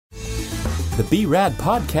The B-Rad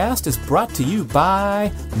podcast is brought to you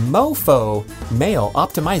by MoFo, male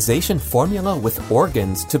optimization formula with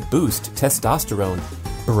organs to boost testosterone.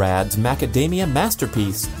 Brad's Macadamia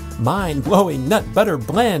Masterpiece, mind-blowing nut butter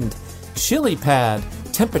blend. Chili Pad,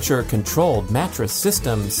 temperature-controlled mattress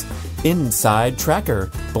systems. Inside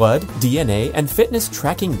Tracker, blood, DNA, and fitness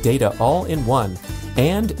tracking data all in one.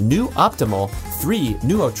 And New Optimal, 3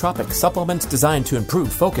 nootropic supplements designed to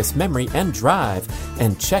improve focus, memory, and drive.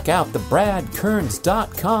 And check out the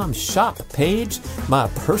BradKearns.com shop page, my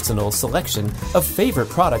personal selection of favorite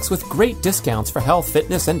products with great discounts for health,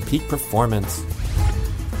 fitness, and peak performance.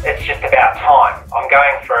 It's just about time. I'm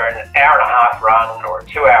going for an hour and a half run or a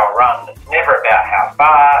 2-hour run. It's never about how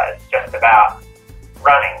far, it's just about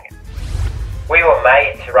running. We were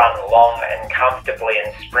made to run long and comfortably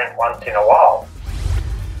and sprint once in a while.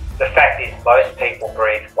 The fact is most people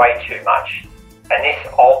breathe way too much, and this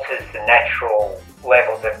alters the natural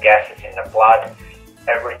levels of gases in the blood.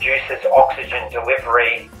 It reduces oxygen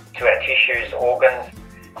delivery to our tissues, organs.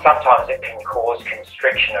 Sometimes it can cause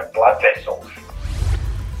constriction of blood vessels.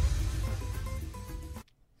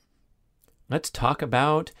 Let's talk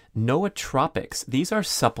about nootropics. These are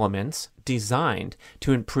supplements designed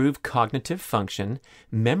to improve cognitive function,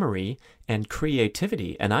 memory, and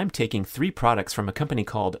creativity. And I'm taking 3 products from a company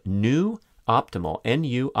called New Optimal,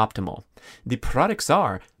 N-U Optimal. The products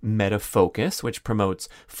are MetaFocus, which promotes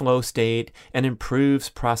flow state and improves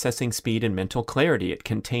processing speed and mental clarity. It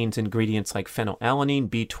contains ingredients like phenylalanine,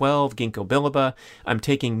 B12, ginkgo biloba. I'm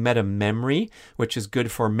taking MetaMemory, which is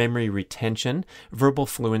good for memory retention, verbal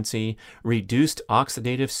fluency, reduced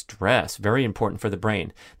oxidative stress, very important for the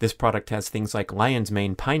brain. This product has things like lion's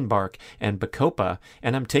mane, pine bark, and bacopa.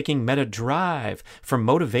 And I'm taking MetaDrive for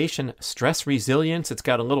motivation, stress resilience. It's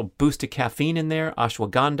got a little boost of caffeine in there,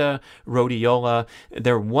 ashwagandha, rhodiola.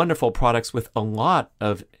 They're wonderful products with a lot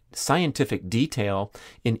of scientific detail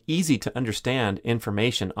and easy to understand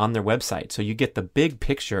information on their website. So you get the big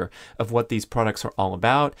picture of what these products are all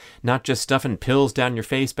about, not just stuffing pills down your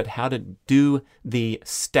face, but how to do the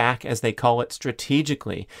stack, as they call it,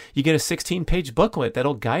 strategically. You get a 16-page booklet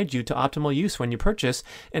that'll guide you to optimal use when you purchase.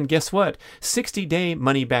 And guess what? 60-day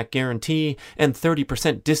money-back guarantee and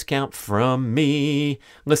 30% discount from me.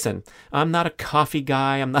 Listen, I'm not a coffee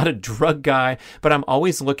guy, I'm not a drug guy, but I'm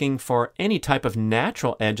always looking for any type of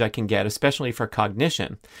natural edge I can get, especially for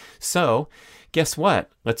cognition. So, guess what?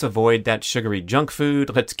 Let's avoid that sugary junk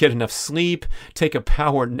food. Let's get enough sleep, take a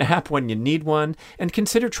power nap when you need one, and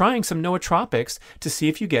consider trying some nootropics to see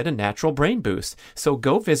if you get a natural brain boost. So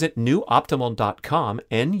go visit newoptimal.com,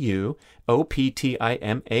 NUOPTIMAL,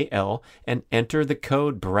 and enter the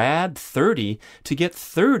code BRAD30 to get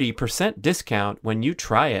 30% discount when you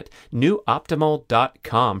try it.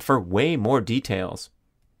 newoptimal.com for way more details.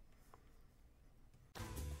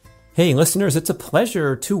 Hey, listeners, it's a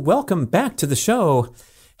pleasure to welcome back to the show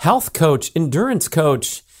health coach, endurance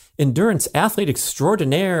athlete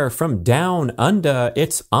extraordinaire from down under.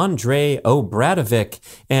 It's Andre Obradovic,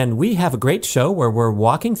 and we have a great show where we're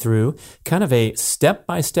walking through kind of a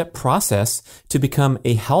step-by-step process to become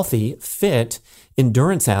a healthy, fit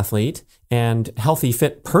endurance athlete and healthy,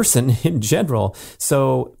 fit person in general.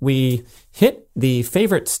 So we hit the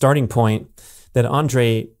favorite starting point that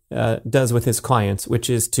Andre does with his clients, which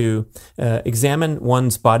is to examine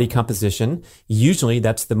one's body composition. Usually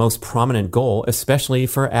that's the most prominent goal, especially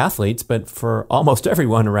for athletes, but for almost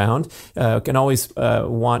everyone around. Can always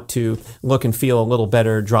want to look and feel a little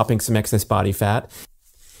better, dropping some excess body fat.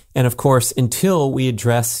 And of course, until we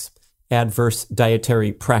address adverse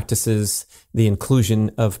dietary practices, the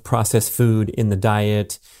inclusion of processed food in the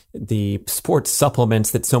diet, the sports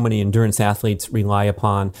supplements that so many endurance athletes rely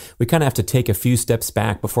upon, we kind of have to take a few steps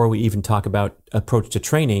back before we even talk about approach to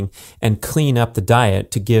training and clean up the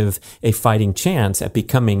diet to give a fighting chance at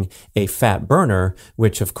becoming a fat burner,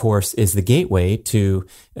 which of course is the gateway to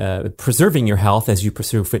preserving your health as you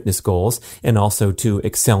pursue fitness goals and also to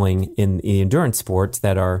excelling in the endurance sports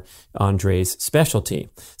that are Andre's specialty.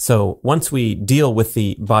 So once we deal with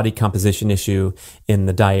the body composition issue and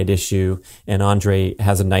the diet issue, and Andre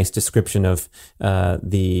has a nice description of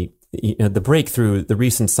the breakthrough, the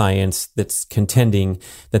recent science that's contending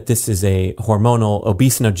that this is a hormonal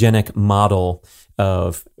obesogenic model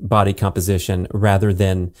of body composition rather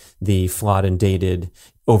than the flawed and dated,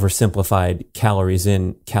 oversimplified calories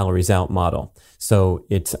in, calories out model. So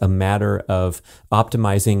it's a matter of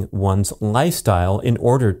optimizing one's lifestyle in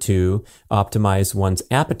order to optimize one's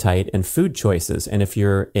appetite and food choices. And if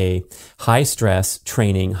you're a high stress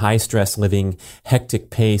training, high stress living, hectic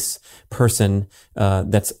pace person,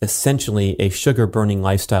 that's essentially a sugar burning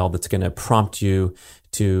lifestyle that's going to prompt you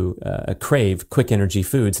to crave quick energy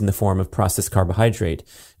foods in the form of processed carbohydrate,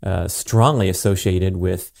 strongly associated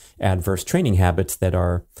with adverse training habits that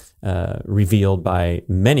are revealed by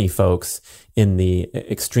many folks in the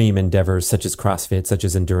extreme endeavors such as CrossFit, such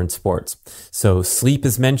as endurance sports. So sleep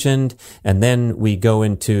is mentioned, and then we go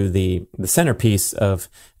into the centerpiece of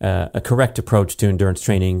a correct approach to endurance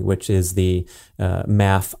training, which is the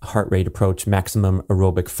MAF heart rate approach, maximum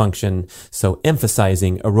aerobic function. So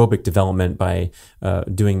emphasizing aerobic development by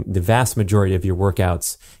doing the vast majority of your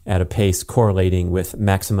workouts at a pace correlating with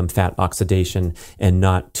maximum fat oxidation and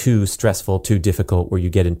not too stressful, too difficult, where you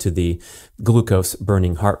get into the glucose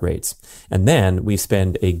burning heart rates. And then we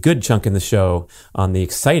spend a good chunk in the show on the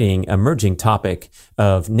exciting emerging topic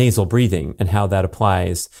of nasal breathing and how that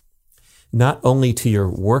applies not only to your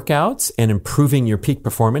workouts and improving your peak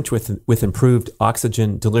performance with improved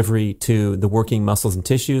oxygen delivery to the working muscles and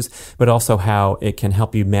tissues, but also how it can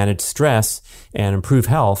help you manage stress and improve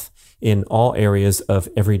health in all areas of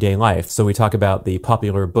everyday life. So we talk about the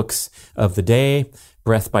popular books of the day,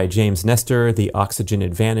 Breath by James Nestor, The Oxygen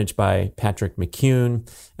Advantage by Patrick McCune.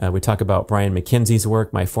 We talk about Brian McKenzie's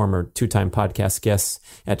work, my former 2-time podcast guest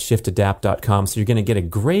at shiftadapt.com. So you're going to get a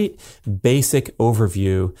great basic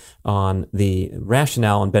overview on the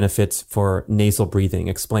rationale and benefits for nasal breathing,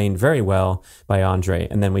 explained very well by Andre.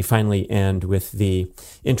 And then we finally end with the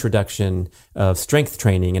introduction of strength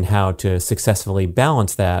training and how to successfully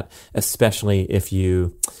balance that, especially if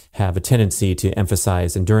you have a tendency to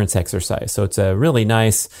emphasize endurance exercise. So it's a really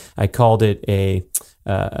nice, I called it a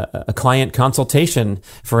client consultation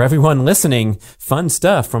for everyone listening. Fun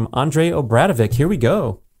stuff from Andre Obradovic. Here we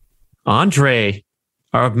go. Andre,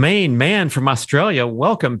 our main man from Australia,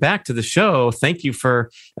 welcome back to the show. Thank you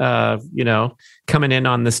for, coming in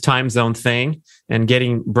on this time zone thing and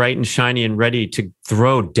getting bright and shiny and ready to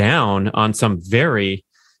throw down on some very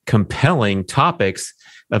compelling topics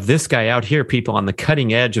of this guy out here, people on the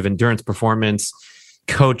cutting edge of endurance performance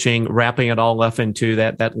coaching, wrapping it all up into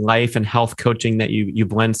that life and health coaching that you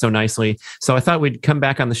blend so nicely. So I thought we'd come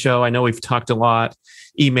back on the show. I know we've talked a lot,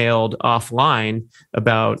 emailed offline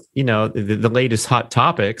about, the latest hot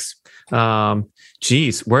topics.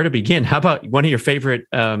 Geez, where to begin? How about one of your favorite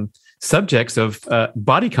subjects of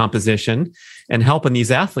body composition and helping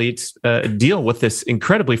these athletes deal with this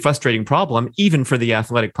incredibly frustrating problem, even for the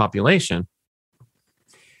athletic population?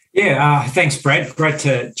 Yeah, thanks, Brad. Great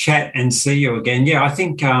to chat and see you again. Yeah, I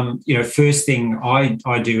think, first thing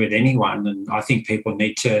I do with anyone, and I think people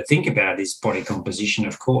need to think about is body composition,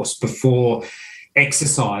 of course, before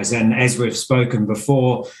exercise. And as we've spoken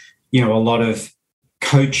before, a lot of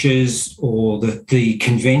coaches or the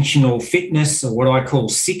conventional fitness, or what I call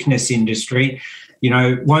sickness industry,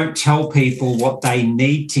 won't tell people what they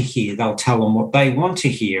need to hear. They'll tell them what they want to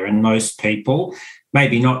hear. And most people,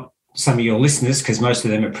 maybe not some of your listeners, because most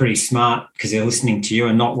of them are pretty smart because they're listening to you,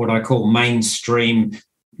 and not what I call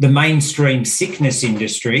the mainstream sickness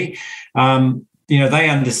industry. They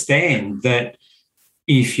understand that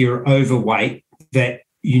if you're overweight, that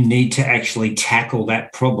you need to actually tackle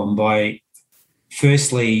that problem by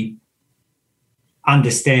firstly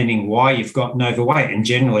understanding why you've gotten overweight. And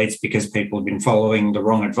generally it's because people have been following the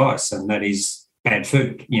wrong advice, and that is bad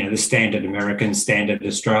food, the standard American, standard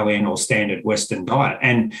Australian, or standard Western diet.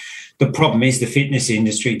 And the problem is the fitness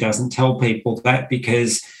industry doesn't tell people that,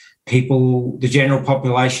 because the general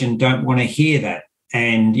population don't want to hear that.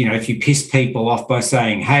 And, if you piss people off by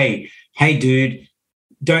saying, hey, dude,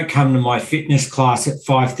 don't come to my fitness class at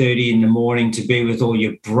 5:30 in the morning to be with all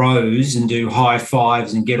your bros and do high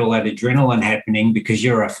fives and get all that adrenaline happening because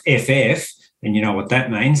you're a FF, and you know what that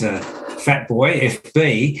means, a fat boy,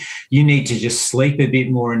 FB, you need to just sleep a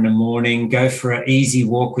bit more in the morning, go for an easy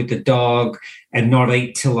walk with the dog, and not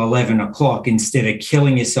eat till 11 o'clock instead of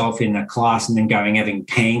killing yourself in the class and then going having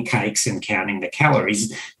pancakes and counting the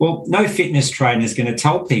calories. Well, no fitness trainer is going to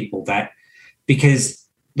tell people that, because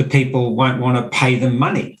the people won't want to pay them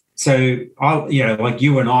money. So, like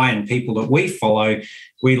you and I and people that we follow,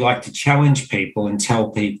 we like to challenge people and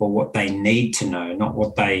tell people what they need to know, not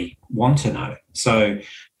what they want to know. So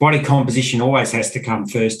body composition always has to come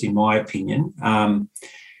first, in my opinion.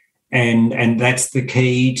 And that's the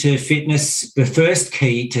key to fitness, the first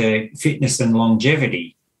key to fitness and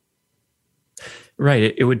longevity.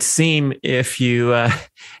 Right. It would seem if you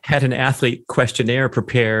had an athlete questionnaire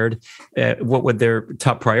prepared, what would their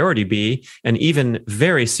top priority be? And even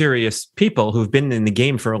very serious people who've been in the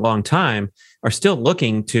game for a long time are still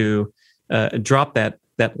looking to drop that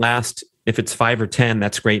last, if it's 5 or 10,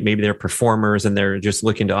 that's great. Maybe they're performers and they're just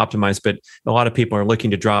looking to optimize, but a lot of people are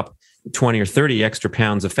looking to drop 20 or 30 extra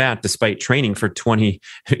pounds of fat despite training for 10,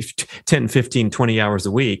 15, 20 hours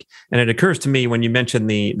a week. And it occurs to me when you mentioned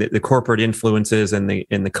the corporate influences and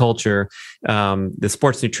the culture, the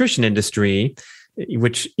sports nutrition industry,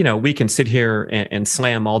 which, we can sit here and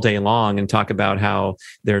slam all day long and talk about how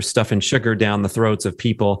there's stuff and sugar down the throats of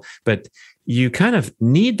people, but you kind of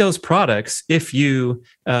need those products if you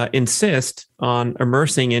insist on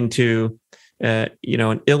immersing into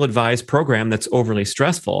an ill-advised program that's overly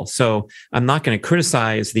stressful. So I'm not going to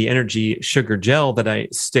criticize the energy sugar gel that I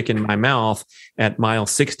stick in my mouth at mile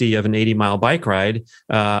 60 of an 80-mile bike ride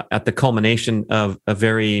at the culmination of a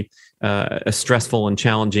very a stressful and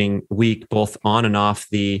challenging week, both on and off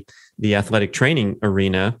the athletic training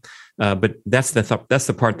arena. But that's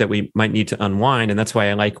the part that we might need to unwind. And that's why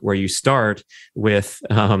I like where you start with,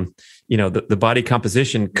 the body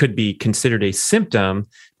composition could be considered a symptom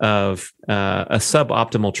of a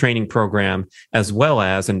suboptimal training program, as well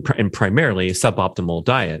as, and primarily, a suboptimal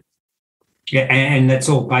diet. Yeah, and that's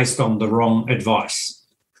all based on the wrong advice.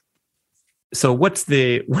 So what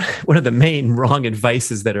are the main wrong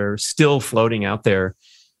advices that are still floating out there?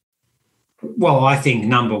 Well, I think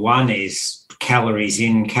number one is calories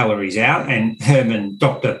in, calories out. And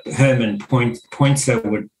Dr. Herman Pointzer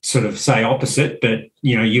would sort of say opposite, but,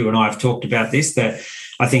 you and I have talked about this, that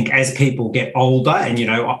I think as people get older, and,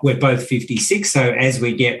 we're both 56, so as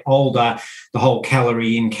we get older, the whole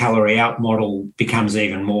calorie in, calorie out model becomes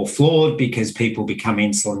even more flawed because people become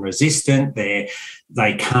insulin resistant. They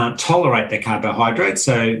can't tolerate the carbohydrates.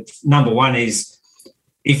 So number one is,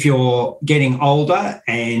 if you're getting older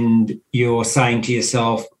and you're saying to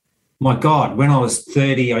yourself, my God, when I was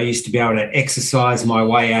 30, I used to be able to exercise my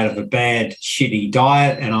way out of a bad, shitty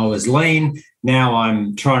diet and I was lean. Now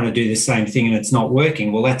I'm trying to do the same thing and it's not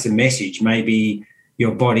working. Well, that's a message. Maybe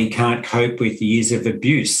your body can't cope with years of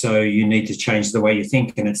abuse, so you need to change the way you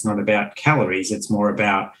think. And it's not about calories. It's more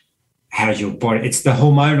about how's your body. It's the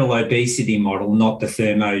hormonal obesity model, not the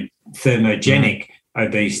thermogenic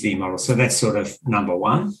obesity model. So that's sort of number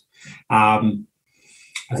one.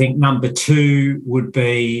 I think number two would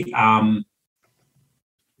be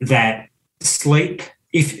that sleep.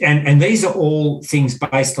 And these are all things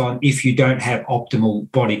based on if you don't have optimal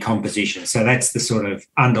body composition. So that's the sort of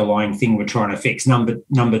underlying thing we're trying to fix.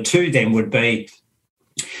 Number two then would be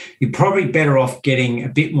you're probably better off getting a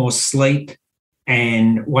bit more sleep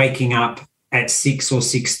and waking up at 6 or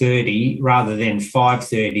 6:30 rather than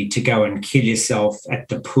 5:30 to go and kill yourself at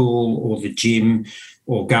the pool or the gym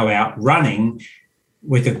or go out running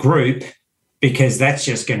with a group, because that's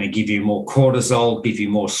just going to give you more cortisol, give you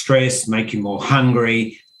more stress, make you more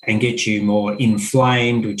hungry and get you more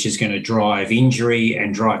inflamed, which is going to drive injury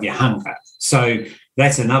and drive your hunger. So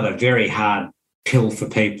that's another very hard pill for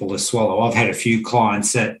people to swallow. I've had a few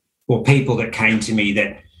clients people that came to me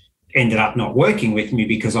that ended up not working with me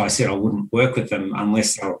because I said I wouldn't work with them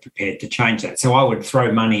unless they were prepared to change that. So I would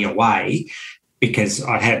throw money away because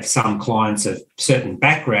I'd have some clients of certain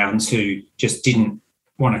backgrounds who just didn't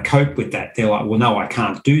want to cope with that. They're like, well, no, I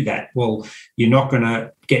can't do that. Well, you're not going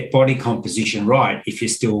to get body composition right if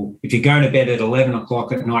you're going to bed at 11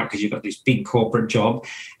 o'clock at night because you've got this big corporate job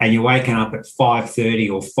and you're waking up at 5:30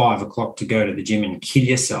 or 5 o'clock to go to the gym and kill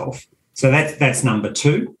yourself. So that's number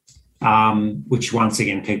two, which once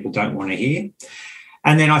again, people don't want to hear.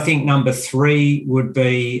 And then I think number three would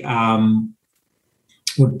be the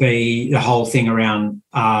whole thing around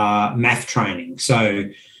math training. So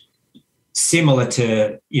similar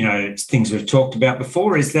to, things we've talked about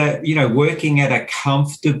before, is that, working at a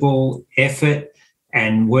comfortable effort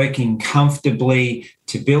and working comfortably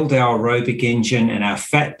to build our aerobic engine and our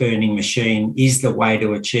fat burning machine is the way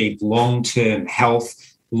to achieve long-term health,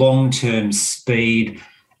 long-term speed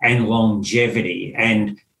and longevity.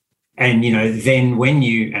 And then when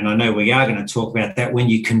you, and I know we are going to talk about that, when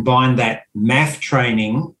you combine that math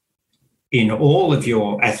training in all of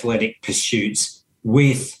your athletic pursuits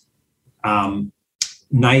with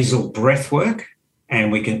nasal breath work,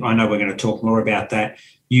 and I know we're going to talk more about that,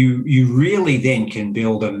 you really then can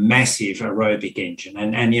build a massive aerobic engine.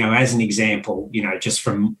 And as an example, just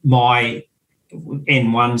from my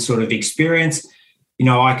N1 sort of experience,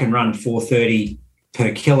 I can run 4:30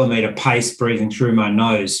 per kilometre pace, breathing through my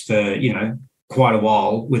nose for, quite a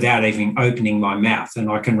while without even opening my mouth. And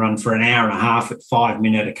I can run for an hour and a half at 5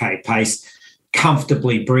 minute a K pace,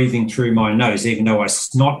 comfortably breathing through my nose, even though I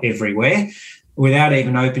snot everywhere, without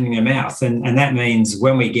even opening a mouth. And that means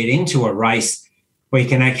when we get into a race, we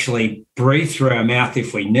can actually breathe through our mouth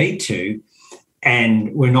if we need to,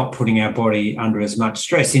 and we're not putting our body under as much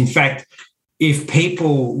stress. In fact, if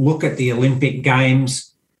people look at the Olympic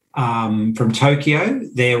Games from Tokyo.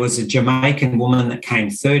 There was a Jamaican woman that came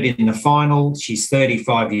third in the final. She's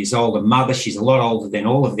 35 years old, a mother. She's a lot older than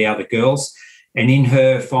all of the other girls. And in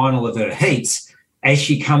her final of her heats, as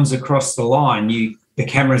she comes across the line, the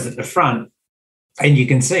camera's at the front, and you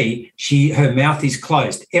can see her mouth is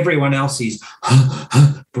closed. Everyone else is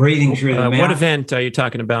breathing through the mouth. What event are you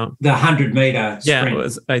talking about? The 100-meter sprint. Yeah, it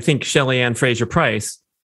was, I think, Shelley Ann Fraser-Price.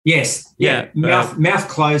 Yes. Yeah. Mouth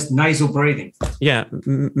closed, nasal breathing. Yeah.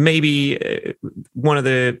 Maybe one of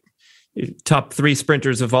the top 3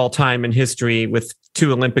 sprinters of all time in history, with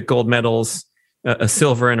 2 Olympic gold medals, a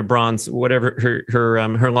silver and a bronze, whatever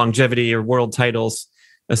her longevity or world titles.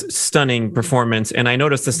 A stunning performance. And I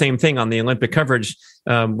noticed the same thing on the Olympic coverage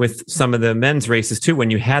with some of the men's races too. When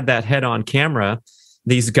you had that head on camera,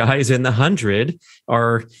 these guys in the 100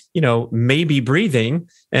 are, maybe breathing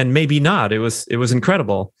and maybe not. It was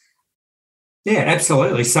incredible. Yeah,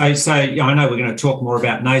 absolutely. So I know we're going to talk more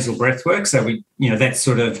about nasal breath work. So that's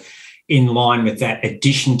sort of in line with that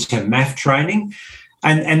addition to MAF training.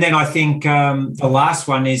 And then I think the last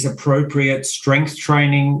one is appropriate strength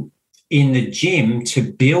training in the gym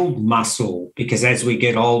to build muscle, because as we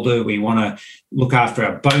get older, we want to look after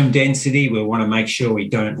our bone density. We want to make sure we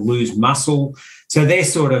don't lose muscle. So they're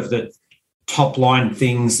sort of the top line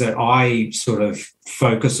things that I sort of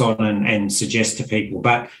focus on and suggest to people.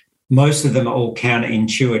 But most of them are all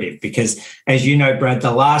counterintuitive, because as you know, Brad,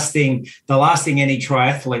 the last thing any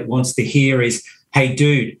triathlete wants to hear is, hey,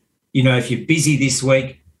 dude, if you're busy this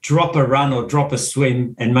week, drop a run or drop a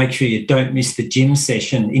swim and make sure you don't miss the gym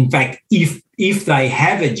session. In fact, if they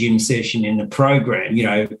have a gym session in the program,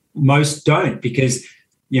 most don't, because,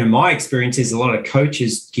 my experience is a lot of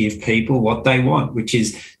coaches give people what they want, which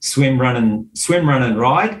is swim, run and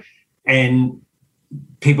ride. And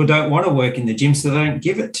people don't want to work in the gym, so they don't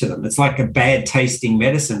give it to them. It's like a bad tasting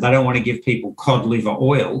medicine. They don't want to give people cod liver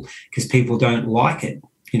oil because people don't like it,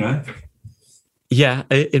 Yeah,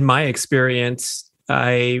 in my experience,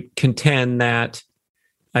 I contend that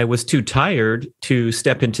I was too tired to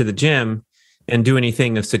step into the gym and do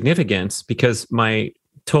anything of significance, because my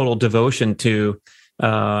total devotion to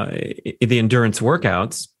the endurance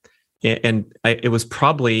workouts, it was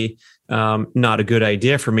probably not a good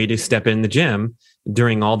idea for me to step in the gym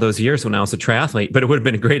during all those years when I was a triathlete, but it would have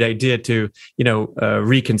been a great idea to,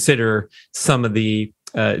 reconsider some of the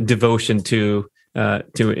devotion to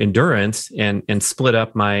endurance and split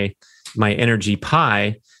up my energy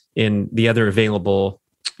pie in the other available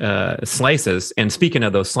slices. And speaking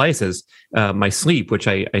of those slices, my sleep, which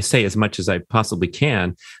I say as much as I possibly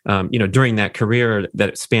can, during that career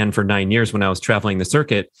that spanned for 9 years when I was traveling the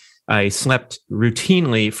circuit, I slept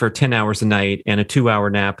routinely for 10 hours a night and a 2-hour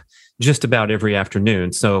nap just about every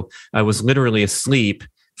afternoon. So I was literally asleep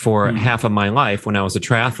for half of my life when I was a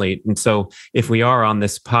triathlete. And so if we are on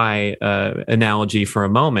this pie analogy for a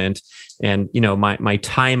moment, and, my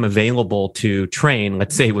time available to train,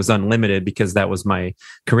 let's say, was unlimited, because that was my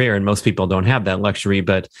career, and most people don't have that luxury.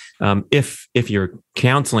 But if you're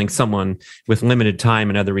counseling someone with limited time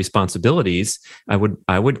and other responsibilities,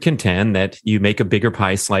 I would contend that you make a bigger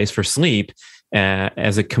pie slice for sleep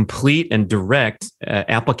as a complete and direct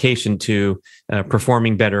application to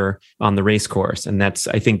performing better on the race course. And that's,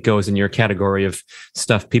 I think, goes in your category of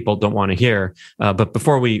stuff people don't want to hear. But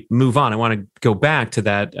before we move on, I want to go back to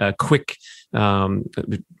that quick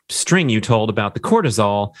string you told about the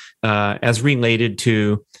cortisol as related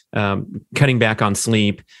to cutting back on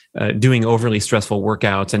sleep, doing overly stressful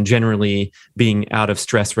workouts, and generally being out of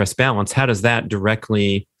stress-rest balance. How does that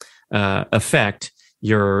directly affect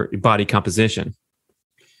your body composition?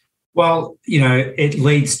 Well, it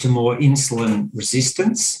leads to more insulin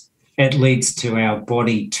resistance. It leads to our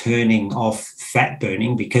body turning off fat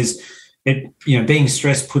burning, because being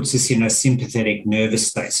stressed puts us in a sympathetic nervous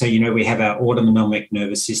state. So, we have our autonomic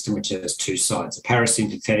nervous system, which has 2 sides, the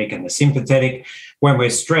parasympathetic and the sympathetic. When we're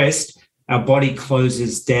stressed, our body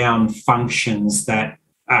closes down functions that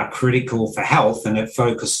are critical for health, and it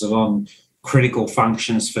focuses on critical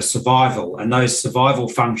functions for survival. And those survival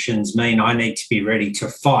functions mean I need to be ready to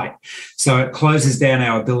fight. So it closes down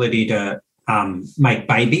our ability to make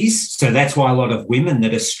babies. So that's why a lot of women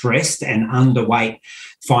that are stressed and underweight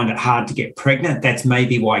find it hard to get pregnant. That's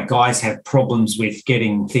maybe why guys have problems with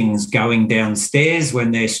getting things going downstairs when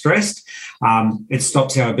they're stressed. It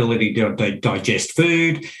stops our ability to digest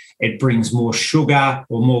food. It brings more sugar,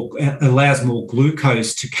 or allows more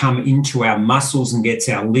glucose to come into our muscles and gets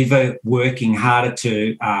our liver working harder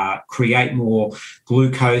to create more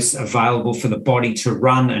glucose available for the body to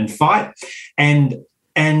run and fight. And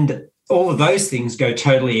all of those things go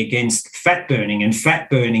totally against fat burning, and fat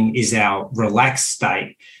burning is our relaxed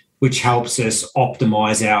state. which helps us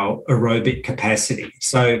optimize our aerobic capacity.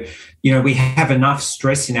 So, we have enough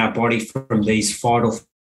stress in our body from these fight or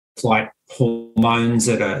flight hormones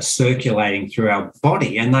that are circulating through our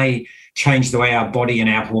body, and they change the way our body and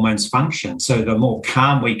our hormones function. So the more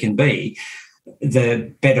calm we can be,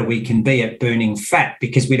 the better we can be at burning fat,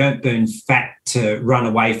 because we don't burn fat to run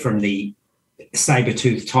away from the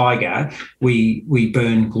saber-toothed tiger. We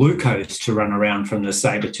burn glucose to run around from the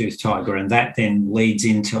saber-toothed tiger, and that then leads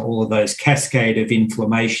into all of those cascade of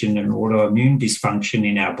inflammation and autoimmune dysfunction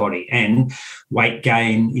in our body, and weight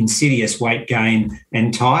gain, insidious weight gain,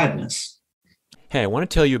 and tiredness. Hey, I want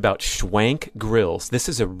to tell you about Schwank Grills. This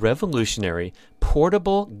is a revolutionary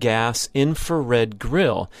portable gas infrared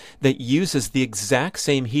grill that uses the exact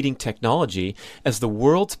same heating technology as the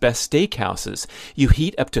world's best steakhouses. You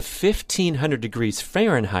heat up to 1,500 degrees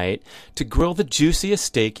Fahrenheit to grill the juiciest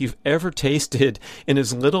steak you've ever tasted in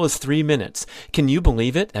as little as 3 minutes. Can you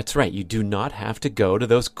believe it? That's right. You do not have to go to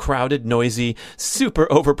those crowded, noisy, super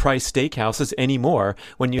overpriced steakhouses anymore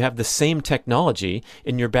when you have the same technology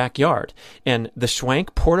in your backyard. And the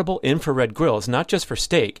Schwank portable infrared grill is not just for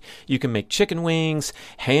steak. You can make chicken wings,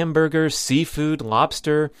 hamburgers, seafood,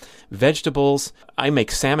 lobster, vegetables. I make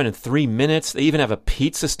salmon in 3 minutes. They even have a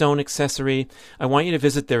pizza stone accessory. I want you to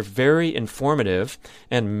visit their very informative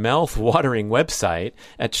and mouth-watering website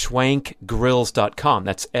at schwankgrills.com.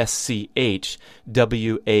 That's SCHWANK.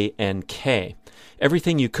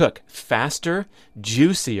 Everything you cook, faster,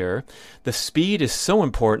 juicier. The speed is so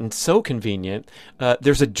important, so convenient.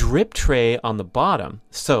 There's a drip tray on the bottom,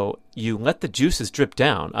 so you let the juices drip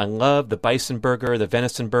down. I love the bison burger, the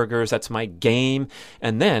venison burgers. That's my game.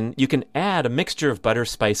 And then you can add a mixture of butter,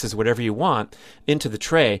 spices, whatever you want, into the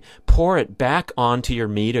tray. Pour it back onto your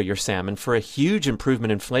meat or your salmon for a huge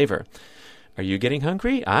improvement in flavor. Are you getting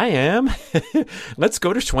hungry? I am. Let's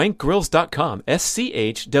go to schwankgrills.com,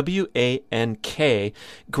 SCHWANK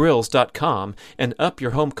grills.com, and up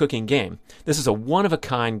your home cooking game. This is a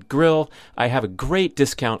one-of-a-kind grill. I have a great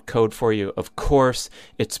discount code for you, of course.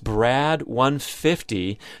 It's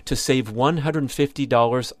BRAD150 to save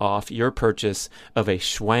 $150 off your purchase of a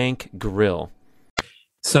Schwank grill.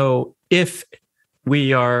 So if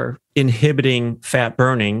we are inhibiting fat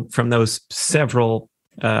burning from those several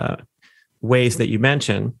ways that you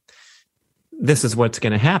mentioned, this is what's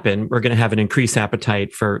going to happen. We're going to have an increased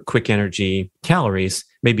appetite for quick energy calories,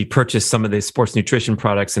 maybe purchase some of the sports nutrition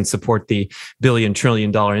products and support the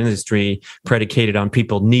billion-trillion-dollar industry predicated on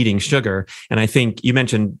people needing sugar. And I think you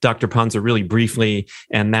mentioned Dr. Panza really briefly,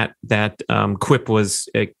 and that quip was,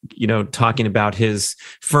 talking about his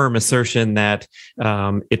firm assertion that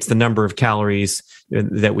it's the number of calories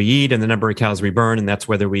that we eat and the number of calories we burn, and that's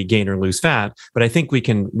whether we gain or lose fat. But I think we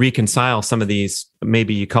can reconcile some of these,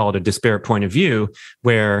 maybe you call it a disparate point of view,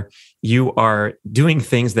 where you are doing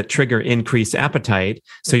things that trigger increased appetite.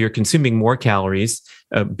 So you're consuming more calories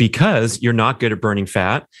because you're not good at burning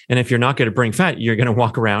fat. And if you're not good at burning fat, you're going to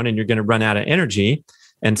walk around and you're going to run out of energy.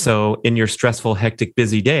 And so in your stressful, hectic,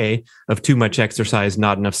 busy day of too much exercise,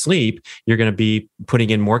 not enough sleep, you're going to be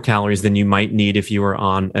putting in more calories than you might need if you were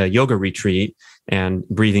on a yoga retreat and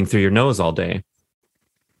breathing through your nose all day.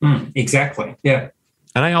 Exactly. Yeah.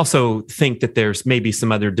 And I also think that there's maybe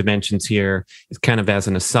some other dimensions here, kind of as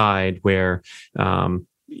an aside, where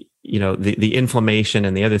the inflammation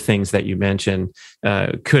and the other things that you mentioned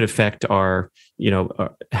could affect our,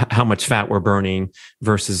 how much fat we're burning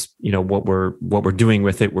versus, what we're doing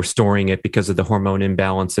with it. We're storing it because of the hormone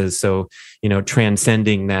imbalances. So,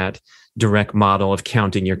 transcending that direct model of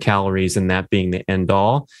counting your calories and that being the end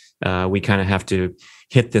all, we kind of have to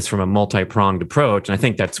hit this from a multi-pronged approach. And I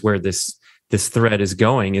think that's where this thread is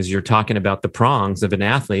going, is you're talking about the prongs of an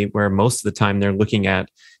athlete, where most of the time they're looking at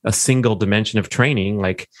a single dimension of training,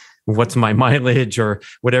 like what's my mileage or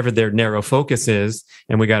whatever their narrow focus is.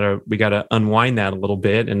 And we gotta unwind that a little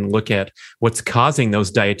bit and look at what's causing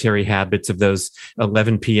those dietary habits of those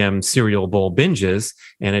 11 p.m. cereal bowl binges.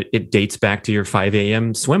 And it dates back to your 5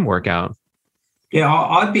 a.m. swim workout. Yeah,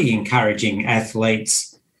 I'd be encouraging athletes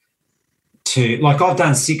to, like, I've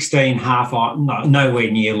done 16 half,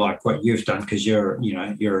 nowhere near like what you've done, because you're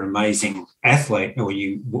an amazing athlete, or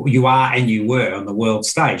you are and you were on the world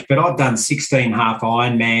stage. But I've done 16 half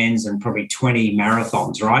Ironmans and probably 20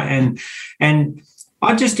 marathons, right? And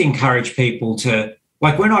I just encourage people to,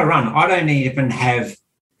 like, when I run, I don't even have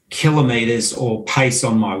kilometers or pace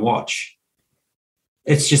on my watch.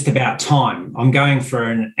 It's just about time. I'm going for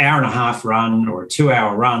an hour and a half run or a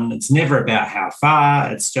 2-hour run. It's never about how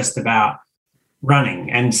far. It's just about running.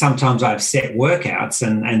 And sometimes I've set workouts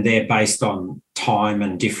and they're based on time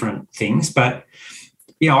and different things. But,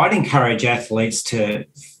 I'd encourage athletes to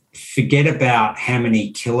forget about how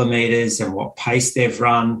many kilometers and what pace they've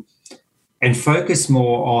run, and focus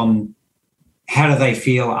more on how do they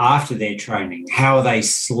feel after their training? How are they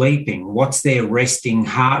sleeping? What's their resting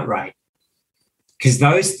heart rate? Because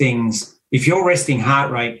those things, if your resting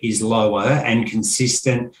heart rate is lower and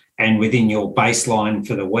consistent and within your baseline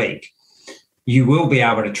for the week, you will be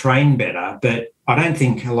able to train better. But I don't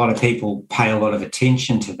think a lot of people pay a lot of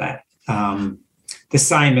attention to that. The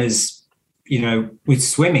same as, with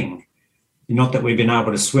swimming. Not that we've been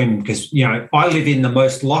able to swim, because, I live in the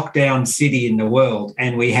most lockdown city in the world,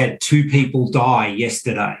 and we had 2 people die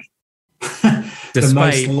yesterday. The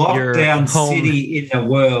most lockdown city in the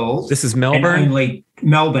world. This is Melbourne? Only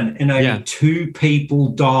 2 people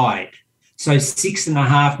died. So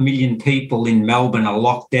 6.5 million people in Melbourne are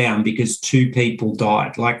locked down because 2 people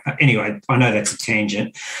died. Anyway, I know that's a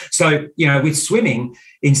tangent. So, with swimming,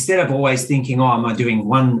 instead of always thinking, am I doing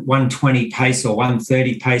 120 pace or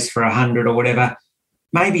 130 pace for 100 or whatever,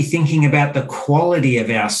 maybe thinking about the quality of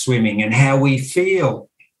our swimming and how we feel.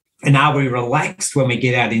 And are we relaxed when we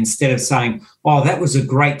get out, instead of saying, that was a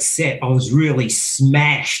great set, I was really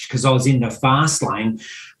smashed because I was in the fast lane.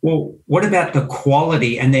 Well, what about the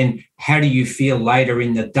quality? And then how do you feel later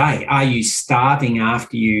in the day? Are you starving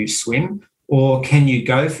after you swim, or can you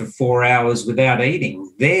go for 4 hours without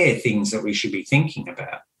eating? They're things that we should be thinking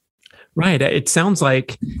about. Right. It sounds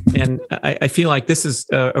like, and I feel like this is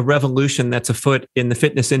a revolution that's afoot in the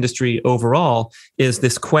fitness industry overall, is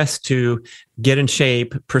this quest to get in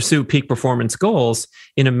shape, pursue peak performance goals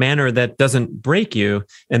in a manner that doesn't break you,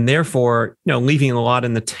 and therefore, leaving a lot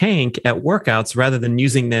in the tank at workouts rather than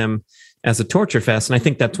using them as a torture fest. And I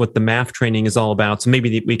think that's what the MAF training is all about. So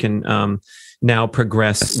maybe we can now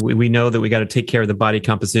progress. We know that we got to take care of the body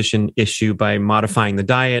composition issue by modifying the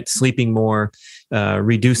diet, sleeping more,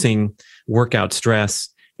 reducing workout stress,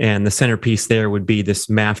 and the centerpiece there would be this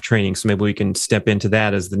MAF training. So maybe we can step into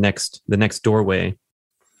that as the next doorway.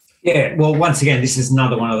 Yeah, well, once again, this is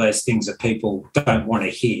another one of those things that people don't want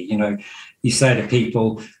to hear. You say to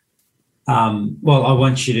people, I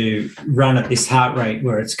want you to run at this heart rate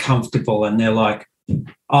where it's comfortable, and they're like,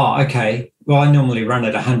 okay, well, I normally run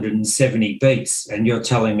at 170 beats, and you're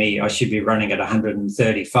telling me I should be running at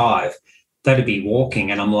 135. That'd be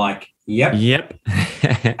walking. And I'm like, Yep.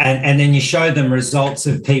 and then you show them results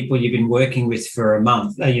of people you've been working with for a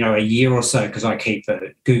month, a year or so, because I keep a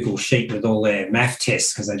Google sheet with all their MAF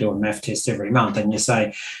tests, because they do a MAF test every month. And you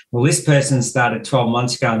say, well, this person started 12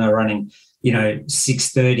 months ago and they're running,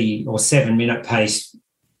 6:30 or 7-minute pace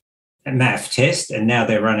MAF test, and now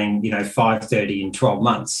they're running, 5:30 in 12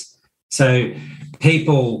 months. So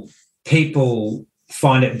people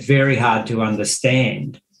find it very hard to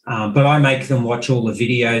understand. But I make them watch all the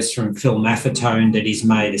videos from Phil Maffetone, that he's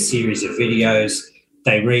made a series of videos.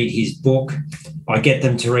 They read his book. I get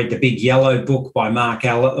them to read the big yellow book by Mark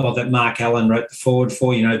Allen, or that Mark Allen wrote the forward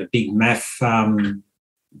for, the big MAF,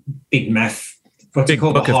 what's it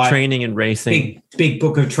called? Book of Training and Racing. Big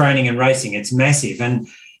book of training and racing. It's massive.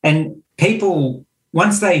 And people,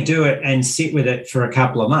 once they do it and sit with it for a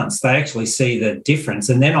couple of months, they actually see the difference.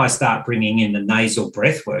 And then I start bringing in the nasal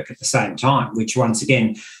breath work at the same time, which, once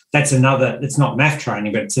again, it's not MAF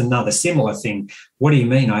training, but it's another similar thing. What do you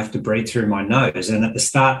mean I have to breathe through my nose? And at the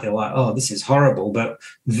start, they're like, this is horrible. But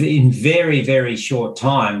in very, very short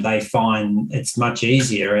time, they find it's much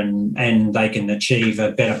easier, and they can achieve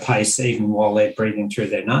a better pace even while they're breathing through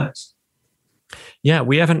their nose. Yeah,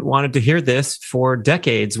 we haven't wanted to hear this for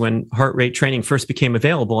decades. When heart rate training first became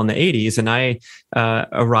available in the 80s, and I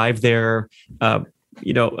arrived there,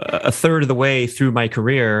 a third of the way through my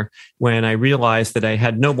career, when I realized that I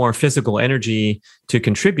had no more physical energy to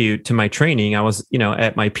contribute to my training. I was,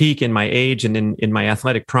 at my peak in my age and in my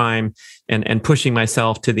athletic prime, and pushing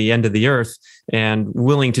myself to the end of the earth and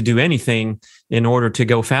willing to do anything in order to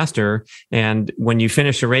go faster. And when you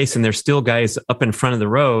finish a race and there's still guys up in front of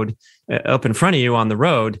you on the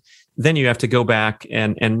road, then you have to go back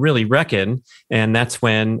and really reckon. And that's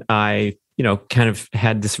when I kind of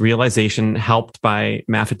had this realization, helped by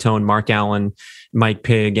Maffetone, Mark Allen, Mike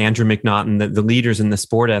Pigg, Andrew McNaughton, the leaders in the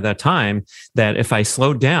sport at that time, that if I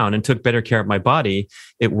slowed down and took better care of my body,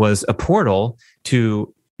 it was a portal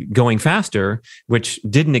to going faster, which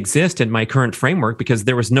didn't exist in my current framework, because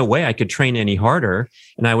there was no way I could train any harder.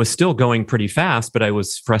 And I was still going pretty fast, but I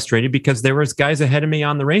was frustrated because there was guys ahead of me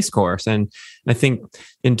on the race course. And I think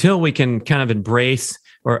until we can kind of embrace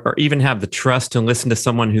or even have the trust to listen to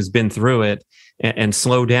someone who's been through it and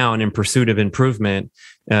slow down in pursuit of improvement,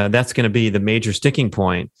 that's going to be the major sticking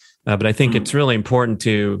point. But I think it's really important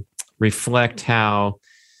to reflect how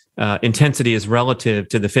intensity is relative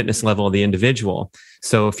to the fitness level of the individual.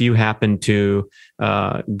 So if you happen to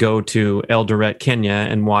go to Eldoret, Kenya,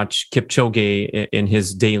 and watch Kipchoge in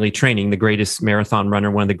his daily training, the greatest marathon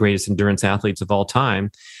runner, one of the greatest endurance athletes of all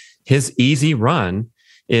time. His easy run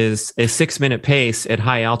is a 6-minute pace at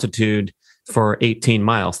high altitude for 18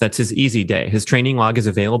 miles. That's his easy day. His training log is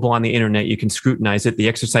available on the internet. You can scrutinize it. The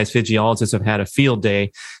exercise physiologists have had a field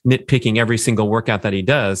day nitpicking every single workout that he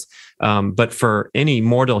does. But for any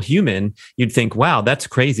mortal human, you'd think, wow, that's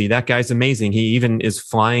crazy. That guy's amazing. He even is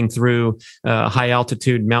flying through high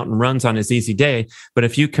altitude mountain runs on his easy day. But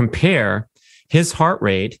if you compare his heart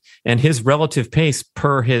rate and his relative pace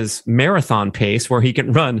per his marathon pace, where he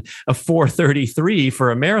can run a 4:33 for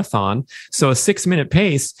a marathon. So a 6-minute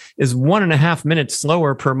pace is 1.5 minutes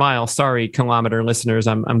slower per mile. Sorry, kilometer listeners.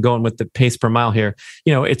 I'm going with the pace per mile here.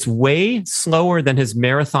 It's way slower than his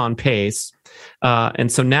marathon pace. And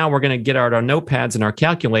so now we're going to get out our notepads and our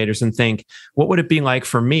calculators and think, what would it be like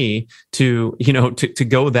for me to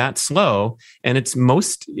go that slow? And it's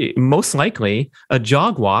most likely a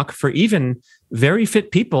jog walk for even very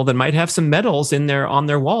fit people that might have some medals on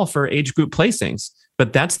their wall for age group placings.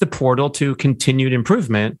 But that's the portal to continued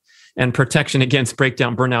improvement and protection against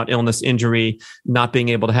breakdown, burnout, illness, injury, not being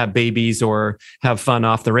able to have babies or have fun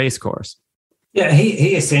off the race course. Yeah,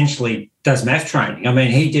 he essentially does math training. I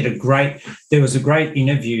mean, there was a great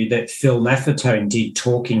interview that Phil Maffetone did,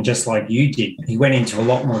 talking just like you did. He went into a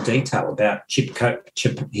lot more detail about his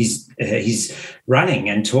running,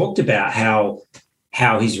 and talked about how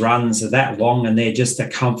his runs are that long and they're just a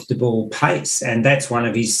comfortable pace. And that's one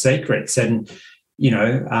of his secrets. And,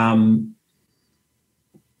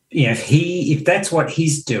 if that's what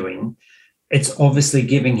he's doing, it's obviously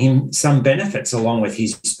giving him some benefits, along with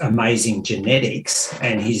his amazing genetics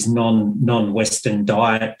and his non-Western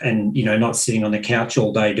diet, and, not sitting on the couch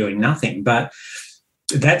all day doing nothing. But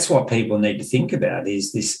that's what people need to think about,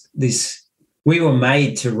 is this we were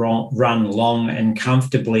made to run long and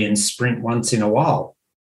comfortably and sprint once in a while.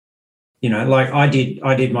 Like I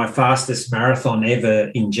did my fastest marathon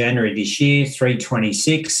ever in January this year,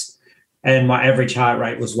 3:26. And my average heart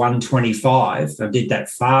rate was 125. I did that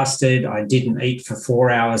fasted. I didn't eat for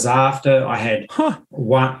 4 hours after. I had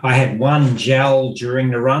one gel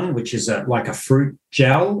during the run, which is like a fruit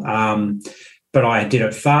gel. But I did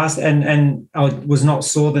it fast, and I was not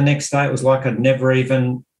sore the next day. It was like I'd never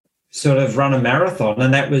even sort of run a marathon,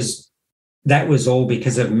 and that was all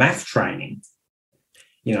because of math training.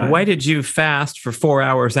 Why did you fast for 4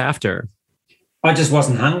 hours after? I just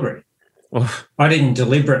wasn't hungry. I didn't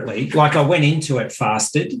deliberately, like I went into it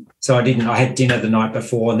fasted. So I had dinner the night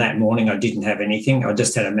before, and that morning I didn't have anything. I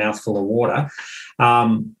just had a mouthful of water.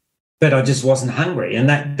 But I just wasn't hungry. And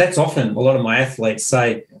that's often, a lot of my athletes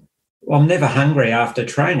say, well, I'm never hungry after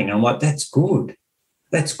training. I'm like, that's good.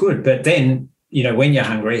 That's good. But then, when you're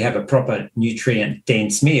hungry, have a proper nutrient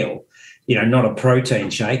dense meal, not a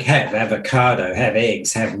protein shake, have avocado, have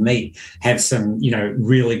eggs, have meat, have some,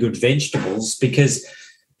 really good vegetables, because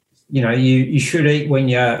you should eat when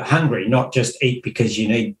you're hungry, not just eat because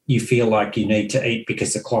you feel like you need to eat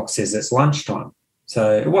because the clock says it's lunchtime.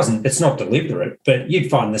 So it's not deliberate, but you'd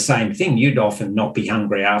find the same thing. You'd often not be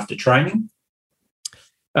hungry after training.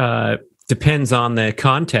 Depends on the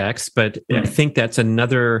context, but I think that's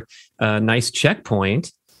another nice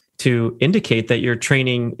checkpoint to indicate that your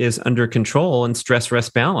training is under control and stress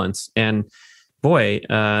rest balance. And boy,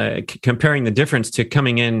 comparing the difference to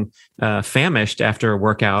coming in famished after a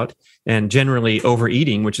workout and generally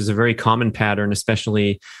overeating, which is a very common pattern,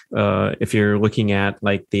 especially if you're looking at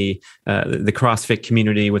like the CrossFit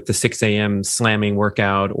community with the 6 a.m. slamming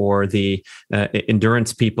workout, or the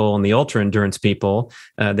endurance people and the ultra endurance people.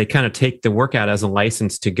 They kind of take the workout as a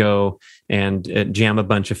license to go and jam a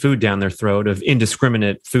bunch of food down their throat, of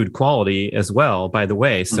indiscriminate food quality as well, by the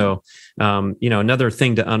way. So, another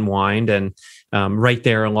thing to unwind, and right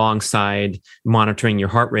there alongside monitoring your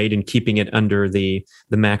heart rate and keeping it under the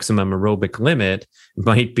maximum aerobic limit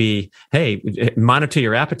might be, hey, monitor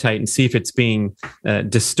your appetite and see if it's being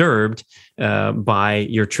disturbed by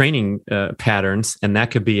your training patterns. And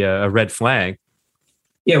that could be a red flag.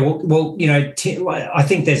 Yeah, well, I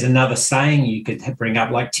think there's another saying you could bring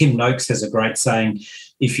up. Like Tim Noakes has a great saying: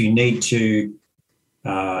 if you need to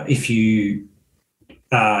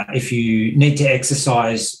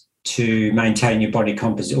exercise to maintain your body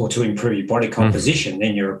composition or to improve your body composition,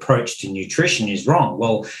 then your approach to nutrition is wrong.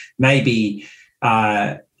 Well, maybe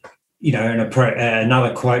another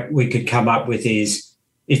quote we could come up with is,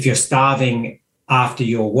 if you're starving after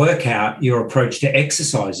your workout, your approach to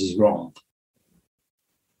exercise is wrong.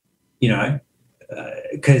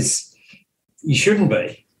 Because you shouldn't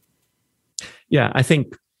be. Yeah, I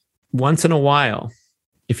think once in a while,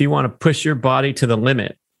 if you want to push your body to the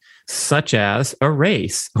limit, such as a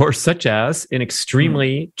race or such as an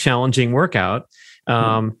extremely challenging workout.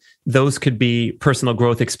 Those could be personal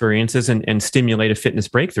growth experiences and stimulate a fitness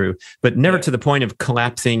breakthrough, but never to the point of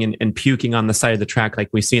collapsing and puking on the side of the track like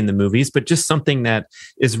we see in the movies, but just something that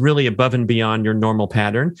is really above and beyond your normal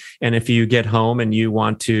pattern. And if you get home and you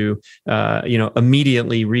want to,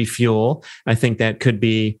 immediately refuel, I think that could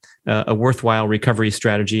be a worthwhile recovery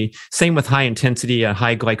strategy. Same with high intensity, a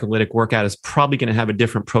high glycolytic workout is probably going to have a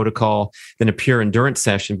different protocol than a pure endurance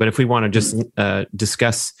session. But if we want to just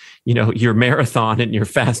discuss, your marathon and your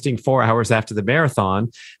fasting 4 hours after the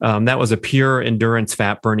marathon, that was a pure endurance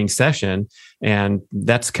fat burning session. And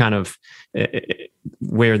that's kind of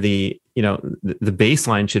where the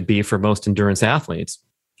baseline should be for most endurance athletes.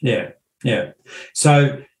 Yeah.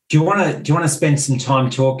 So do you want to spend some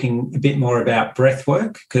time talking a bit more about breath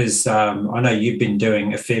work? Because I know you've been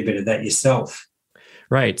doing a fair bit of that yourself.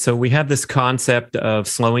 Right. So we have this concept of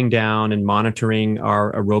slowing down and monitoring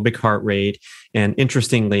our aerobic heart rate. And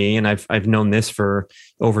interestingly, and I've known this for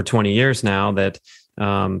over 20 years now, that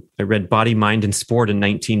I read Body, Mind, and Sport in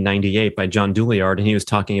 1998 by John Douillard, and he was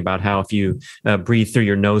talking about how if you breathe through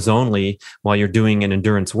your nose only while you're doing an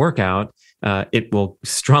endurance workout, it will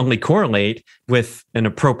strongly correlate with an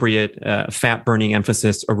appropriate fat burning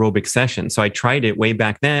emphasis aerobic session. So I tried it way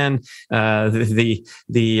back then. The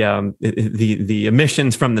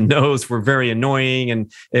emissions from the nose were very annoying,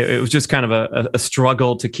 and it was just kind of a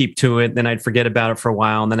struggle to keep to it. Then I'd forget about it for a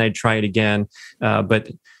while, and then I'd try it again. But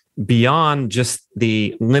beyond just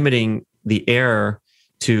the limiting the air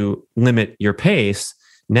to limit your pace,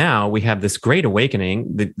 now we have this great awakening.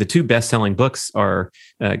 The two best-selling books are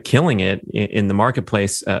killing it in the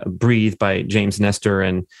marketplace. Breathe by James Nestor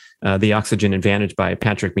and The Oxygen Advantage by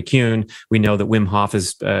Patrick McKeown. We know that Wim Hof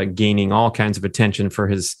is gaining all kinds of attention for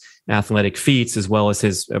his athletic feats, as well as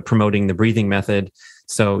his promoting the breathing method.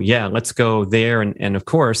 So yeah, let's go there. And of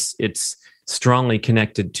course, it's strongly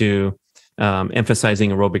connected to emphasizing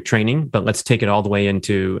aerobic training, but let's take it all the way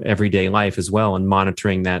into everyday life as well and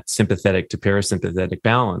monitoring that sympathetic to parasympathetic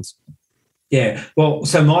balance. Yeah. Well,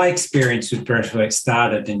 so my experience with breathwork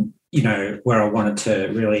started in, where I wanted to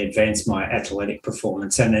really advance my athletic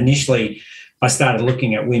performance. And initially I started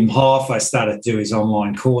looking at Wim Hof. I started to do his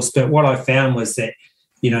online course. But what I found was that,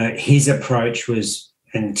 his approach was,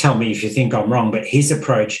 and tell me if you think I'm wrong, but his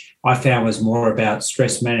approach I found was more about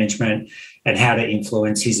stress management and how to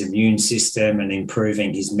influence his immune system and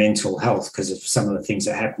improving his mental health because of some of the things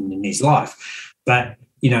that happened in his life. But,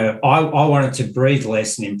 I wanted to breathe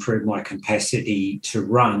less and improve my capacity to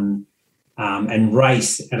run and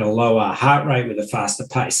race at a lower heart rate with a faster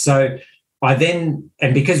pace. So and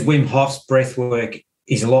because Wim Hof's breath work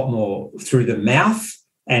is a lot more through the mouth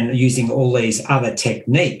and using all these other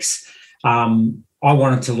techniques, I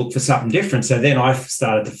wanted to look for something different. So then I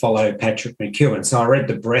started to follow Patrick McKeown. So I read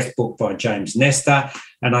the Breath book by James Nestor,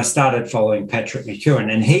 and I started following Patrick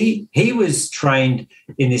McKeown. And he was trained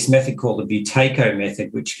in this method called the Buteyko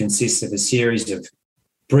method, which consists of a series of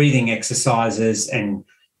breathing exercises and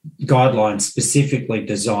guidelines specifically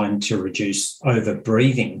designed to reduce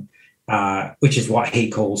over-breathing, which is what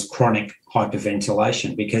he calls chronic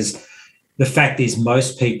hyperventilation, because the fact is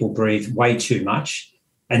most people breathe way too much.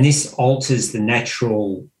 And this alters the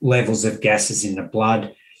natural levels of gases in the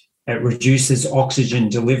blood. It reduces oxygen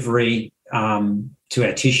delivery to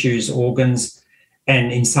our tissues, organs,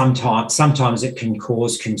 and sometimes it can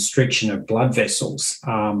cause constriction of blood vessels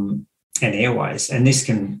and airways. And this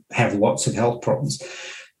can have lots of health problems.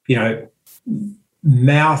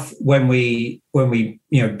 Mouth, when we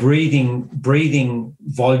breathing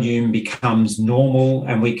volume becomes normal,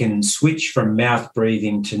 and we can switch from mouth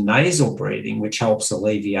breathing to nasal breathing, which helps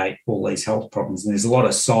alleviate all these health problems. And there's a lot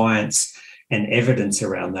of science and evidence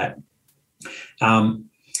around that.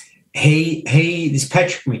 This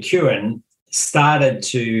Patrick McKeown started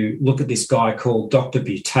to look at this guy called Dr.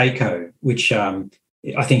 Buteyko, which I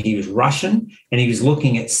think he was Russian, and he was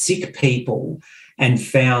looking at sick people and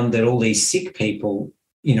found that all these sick people,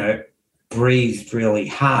 breathed really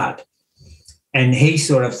hard. And he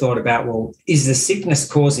sort of thought about, well, is the sickness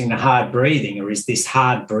causing the hard breathing, or is this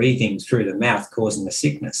hard breathing through the mouth causing the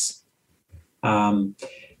sickness?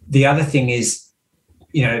 The other thing is,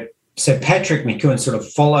 so Patrick McKeown sort of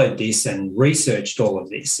followed this and researched all of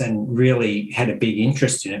this and really had a big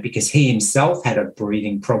interest in it because he himself had a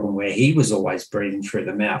breathing problem where he was always breathing through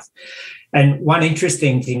the mouth. And one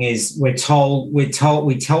interesting thing is we tell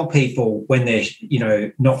people when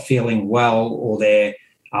they're, not feeling well or they're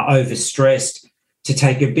overstressed to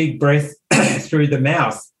take a big breath through the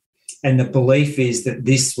mouth. And the belief is that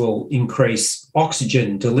this will increase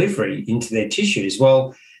oxygen delivery into their tissues.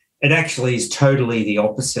 Well, it actually is totally the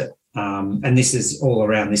opposite. And this is all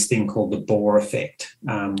around this thing called the Bohr effect,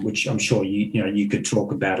 which I'm sure you could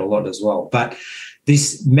talk about a lot as well. But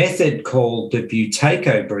this method called the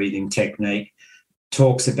Buteyko breathing technique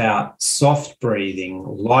talks about soft breathing,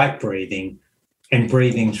 light breathing, and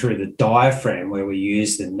breathing through the diaphragm, where we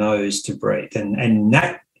use the nose to breathe. And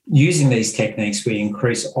that, using these techniques, we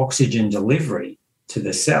increase oxygen delivery to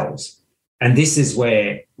the cells. And this is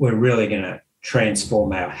where we're really going to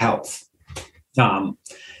transform our health.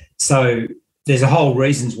 So there's a whole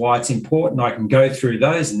reasons why it's important. I can go through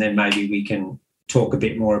those, and then maybe we can talk a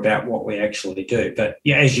bit more about what we actually do. But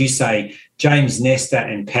yeah, as you say, James Nestor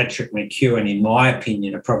and Patrick McEwen, in my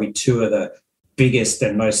opinion, are probably two of the biggest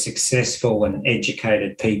and most successful and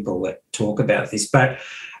educated people that talk about this. But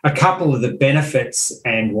a couple of the benefits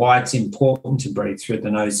and why it's important to breathe through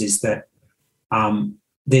the nose is that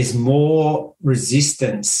there's more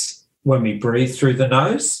resistance when we breathe through the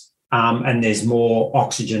nose. And there's more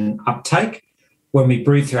oxygen uptake. When we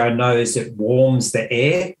breathe through our nose, it warms the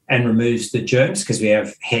air and removes the germs because we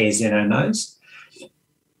have hairs in our nose.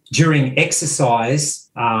 During exercise,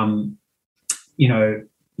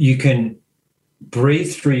 you can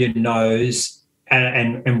breathe through your nose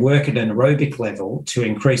and work at an aerobic level to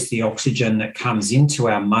increase the oxygen that comes into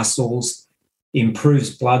our muscles,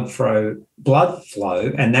 improves blood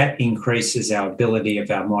flow, and that increases our ability of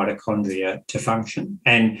our mitochondria to function.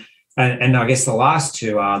 And I guess the last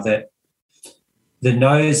two are that the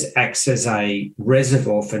nose acts as a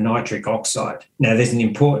reservoir for nitric oxide. Now, there's an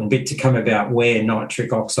important bit to come about where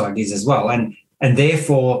nitric oxide is as well. And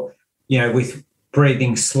therefore, with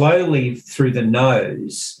breathing slowly through the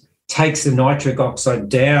nose, takes the nitric oxide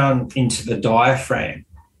down into the diaphragm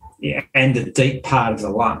and the deep part of the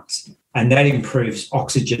lungs. And that improves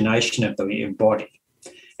oxygenation of the body.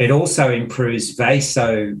 It also improves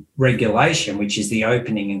vasoregulation, which is the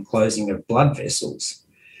opening and closing of blood vessels,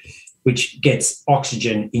 which gets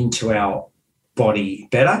oxygen into our body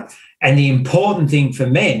better. And the important thing for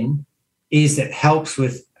men is it helps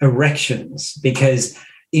with erections, because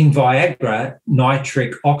in Viagra,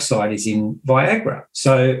 nitric oxide is in Viagra.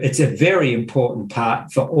 So it's a very important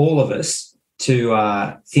part for all of us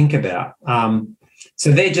to think about.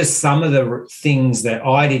 So they're just some of the things that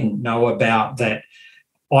I didn't know about that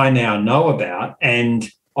I now know about. And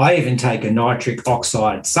I even take a nitric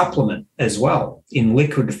oxide supplement as well in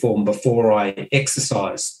liquid form before I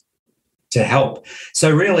exercise to help. So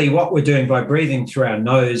really what we're doing by breathing through our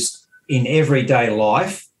nose in everyday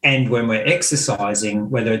life and when we're exercising,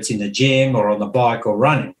 whether it's in the gym or on the bike or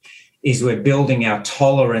running, is we're building our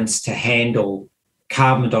tolerance to handle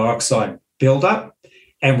carbon dioxide buildup,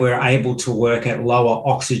 and we're able to work at lower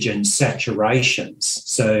oxygen saturations.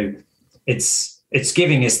 So it's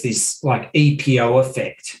giving us this like EPO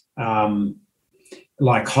effect,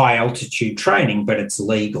 like high altitude training, but it's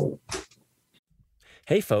legal.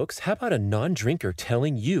 Hey folks, how about a non-drinker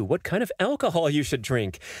telling you what kind of alcohol you should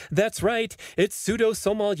drink? That's right, it's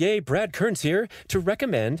pseudo-sommelier Brad Kearns here to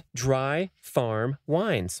recommend dry farm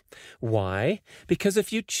wines. Why? Because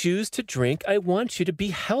if you choose to drink, I want you to be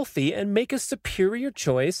healthy and make a superior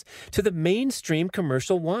choice to the mainstream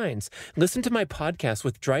commercial wines. Listen to my podcast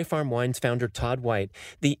with Dry Farm Wines founder Todd White.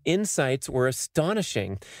 The insights were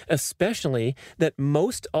astonishing, especially that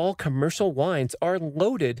most all commercial wines are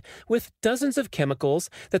loaded with dozens of chemicals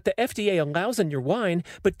that the FDA allows in your wine,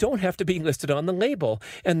 but don't have to be listed on the label.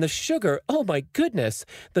 And the sugar, oh my goodness,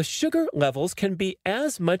 the sugar levels can be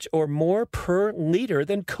as much or more per liter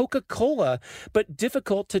than Coca-Cola, but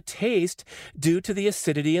difficult to taste due to the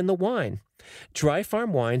acidity in the wine. Dry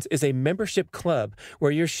Farm Wines is a membership club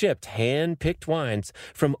where you're shipped hand-picked wines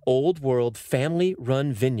from old-world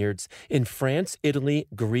family-run vineyards in France, Italy,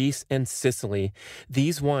 Greece, and Sicily.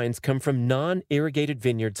 These wines come from non-irrigated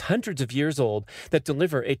vineyards hundreds of years old that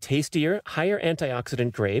deliver a tastier, higher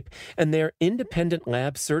antioxidant grape, and they're independent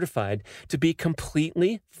lab certified to be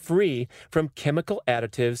completely free from chemical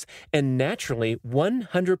additives and naturally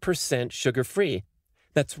 100% sugar-free.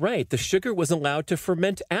 That's right, the sugar was allowed to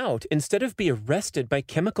ferment out instead of be arrested by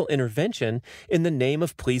chemical intervention in the name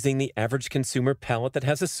of pleasing the average consumer palate that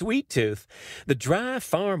has a sweet tooth. The Dry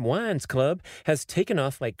Farm Wines Club has taken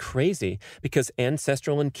off like crazy because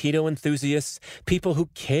ancestral and keto enthusiasts, people who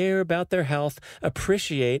care about their health,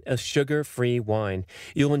 appreciate a sugar-free wine.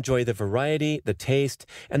 You'll enjoy the variety, the taste,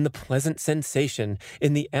 and the pleasant sensation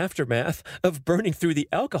in the aftermath of burning through the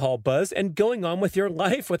alcohol buzz and going on with your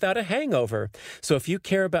life without a hangover. So if you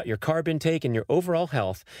care about your carb intake and your overall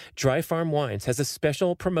health, Dry Farm Wines has a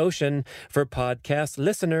special promotion for podcast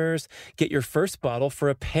listeners. Get your first bottle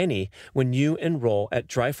for $0.01 when you enroll at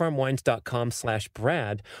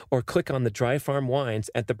dryfarmwines.com/Brad or click on the Dry Farm Wines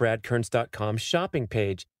at the bradkearns.com shopping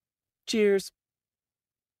page. Cheers.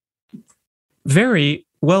 Very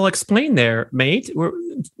well explained there, mate.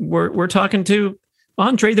 We're talking to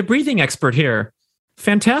Andre, the breathing expert here.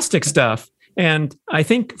 Fantastic stuff. And I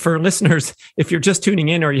think for listeners, if you're just tuning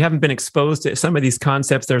in or you haven't been exposed to some of these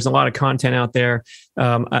concepts, there's a lot of content out there.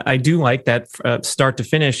 I do like that start to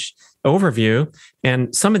finish overview.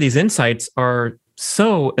 And some of these insights are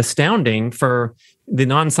so astounding for the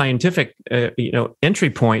non-scientific, entry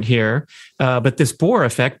point here. But this Bohr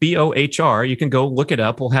effect, BOHR, you can go look it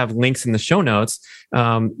up. We'll have links in the show notes.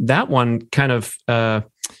 That one kind of,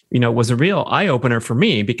 was a real eye opener for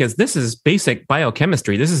me, because this is basic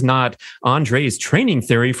biochemistry. This is not Andre's training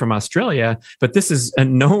theory from Australia, but this is a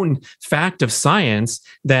known fact of science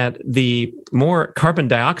that the more carbon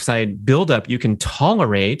dioxide buildup you can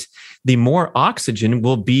tolerate, the more oxygen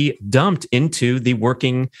will be dumped into the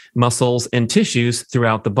working muscles and tissues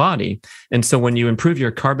throughout the body. And so when you improve your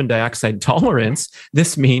carbon dioxide tolerance,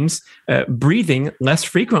 this means breathing less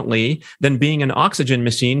frequently than being an oxygen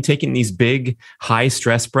machine, taking these big, high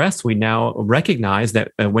stress breaths. We now recognize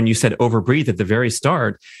that when you said overbreathe at the very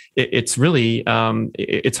start, it's really,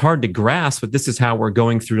 it's hard to grasp, but this is how we're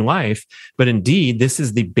going through life. But indeed, this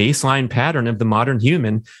is the baseline pattern of the modern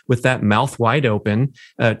human, with that mouth wide open,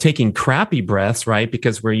 taking crappy breaths, right?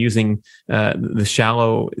 Because we're using the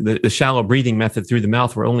shallow breathing method through the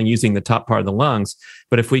mouth. We're only using the top part of the lungs.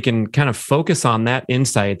 But if we can kind of focus on that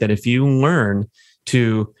insight, that if you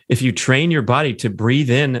train your body to breathe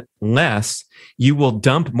in less, you will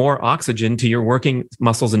dump more oxygen to your working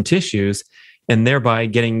muscles and tissues, and thereby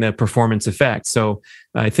getting the performance effect. So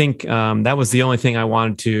I think that was the only thing I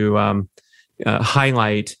wanted to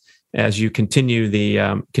highlight as you continue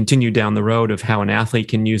down the road of how an athlete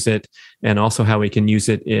can use it, and also how we can use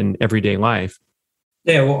it in everyday life.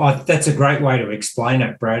 Yeah, well, that's a great way to explain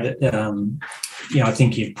it, Brad. I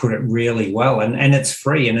think you've put it really well, and it's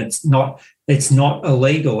free, and it's not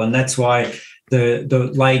illegal, and that's why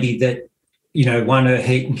the lady that won her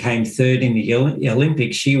heat and came third in the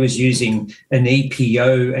Olympics, she was using an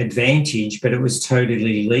EPO advantage, but it was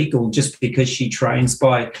totally legal just because she trains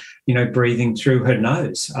by, breathing through her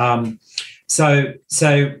nose. So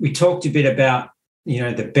we talked a bit about,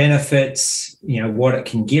 the benefits, what it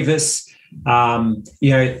can give us,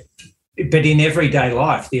 but in everyday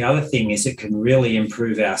life, the other thing is it can really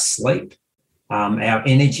improve our sleep, our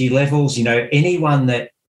energy levels. Anyone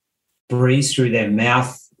that breathes through their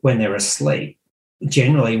mouth when they're asleep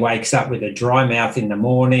generally wakes up with a dry mouth in the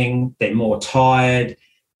morning. They're more tired.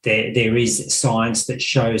 There is science that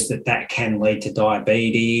shows that can lead to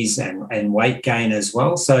diabetes and weight gain as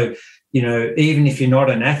well. So, even if you're not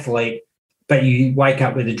an athlete, but you wake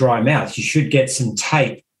up with a dry mouth, you should get some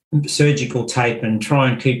tape, surgical tape, and try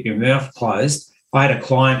and keep your mouth closed. I had a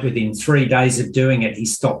client within 3 days of doing it, he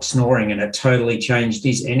stopped snoring, and it totally changed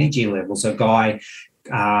his energy levels. A guy,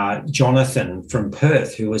 Jonathan from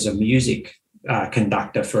Perth, who was a music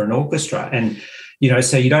conductor for an orchestra. And,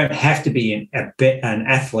 so you don't have to be an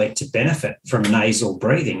athlete to benefit from nasal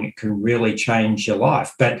breathing. It can really change your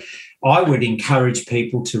life. But I would encourage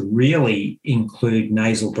people to really include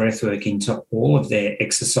nasal breathwork into all of their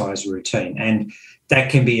exercise routine. And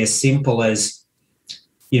that can be as simple as,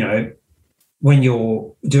 when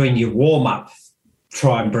you're doing your warm-up,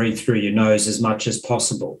 try and breathe through your nose as much as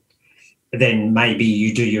possible. Then maybe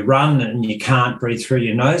you do your run and you can't breathe through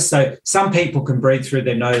your nose. So some people can breathe through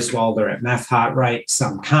their nose while they're at MAF heart rate,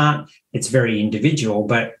 some can't. It's very individual,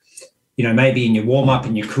 but, maybe in your warm-up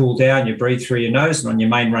and you cool down, you breathe through your nose, and on your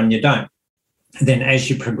main run, you don't. And then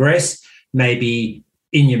as you progress, maybe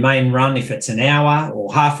in your main run, if it's an hour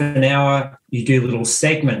or half an hour, you do little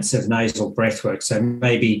segments of nasal breathwork. So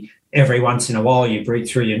maybe every once in a while you breathe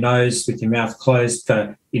through your nose with your mouth closed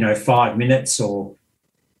for, 5 minutes or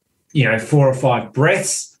 4 or 5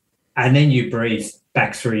 breaths, and then you breathe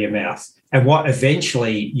back through your mouth. And what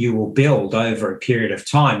eventually you will build over a period of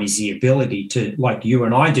time is the ability to, like you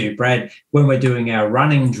and I do, Brad, when we're doing our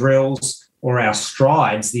running drills or our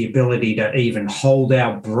strides, the ability to even hold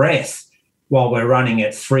our breath while we're running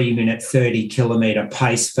at 3-minute, 30-kilometre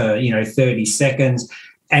pace for, 30 seconds.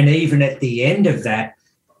 And even at the end of that,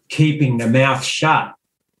 keeping the mouth shut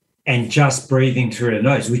and just breathing through the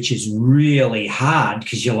nose, which is really hard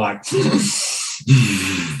because you're like,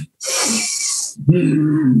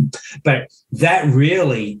 but that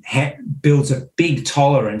really builds a big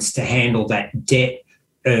tolerance to handle that debt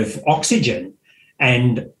of oxygen.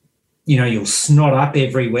 And, you'll snot up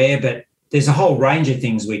everywhere, but there's a whole range of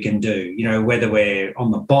things we can do, whether we're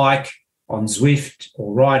on the bike, on Zwift,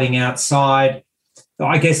 or riding outside.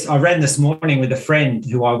 I guess I ran this morning with a friend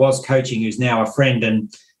who I was coaching, who's now a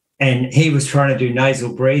friend, And he was trying to do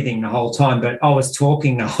nasal breathing the whole time, but I was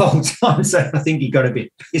talking the whole time. So I think he got a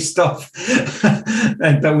bit pissed off.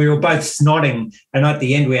 But we were both snotting. And at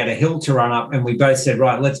the end, we had a hill to run up. And we both said,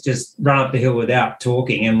 right, let's just run up the hill without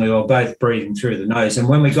talking. And we were both breathing through the nose. And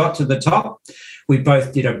when we got to the top, we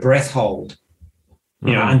both did a breath hold,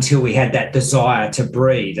 until we had that desire to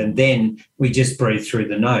breathe. And then we just breathed through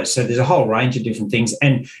the nose. So there's a whole range of different things.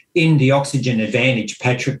 And in the Oxygen Advantage,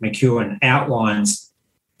 Patrick McEwen outlines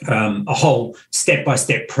a whole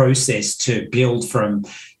step-by-step process to build from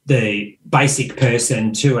the basic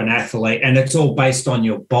person to an athlete, and it's all based on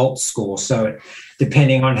your BOLT score. So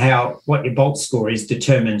depending on what your BOLT score is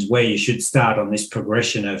determines where you should start on this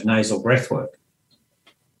progression of nasal breathwork.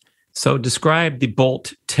 So describe the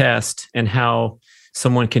BOLT test and how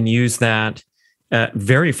someone can use that.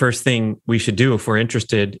 Very first thing we should do if we're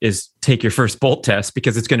interested is take your first BOLT test,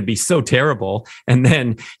 because it's going to be so terrible. And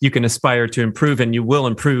then you can aspire to improve, and you will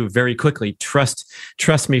improve very quickly. Trust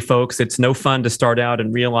me, folks. It's no fun to start out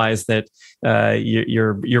and realize that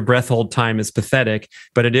your breath hold time is pathetic,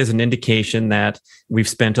 but it is an indication that we've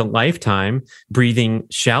spent a lifetime breathing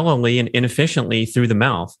shallowly and inefficiently through the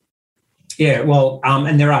mouth. Yeah, well,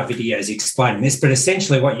 and there are videos explaining this, but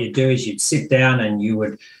essentially what you do is you'd sit down and you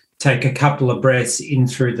would take a couple of breaths in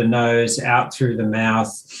through the nose, out through the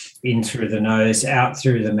mouth, in through the nose, out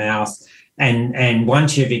through the mouth. And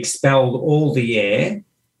once you've expelled all the air,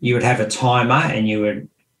 you would have a timer, and you would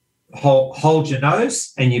hold your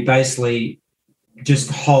nose, and you basically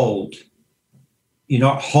just hold. You're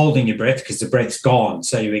not holding your breath because the breath's gone.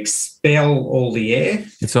 So you expel all the air.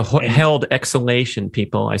 It's a held exhalation,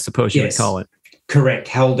 people, I suppose you would call it. Correct,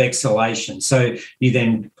 held exhalation. So you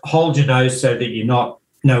then hold your nose so that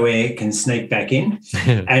no air can sneak back in.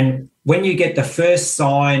 And when you get the first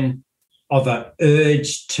sign of an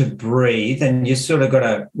urge to breathe, and you sort of got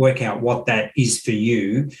to work out what that is for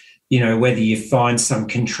you, whether you find some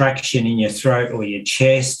contraction in your throat or your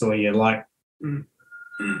chest, or you're like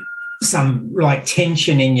some like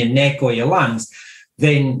tension in your neck or your lungs,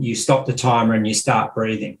 then you stop the timer and you start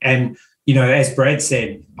breathing. And, as Brad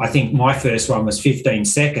said, I think my first one was 15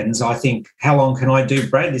 seconds. I think, how long can I do,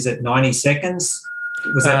 Brad? Is it 90 seconds?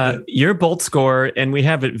 Was that your BOLT score, and we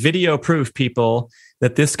have it video proof, people,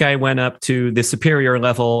 that this guy went up to the superior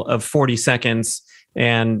level of 40 seconds.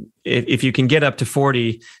 And if you can get up to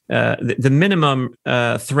 40, the minimum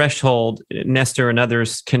threshold, Nestor and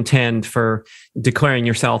others contend for declaring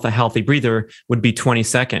yourself a healthy breather, would be 20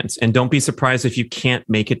 seconds. And don't be surprised if you can't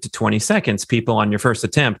make it to 20 seconds, people, on your first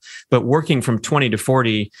attempt. But working from 20 to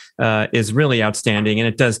 40 is really outstanding, and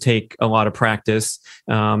it does take a lot of practice.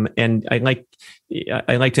 And I like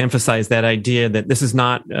to emphasize that idea that this is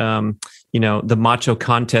not the macho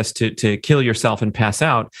contest to kill yourself and pass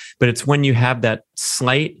out, but it's when you have that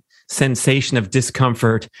slight sensation of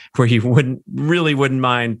discomfort where you wouldn't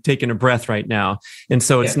mind taking a breath right now. And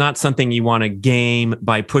so it's not something you want to game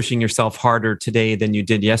by pushing yourself harder today than you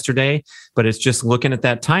did yesterday, but it's just looking at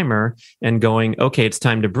that timer and going, okay, it's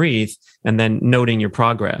time to breathe, and then noting your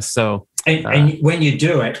progress. So And when you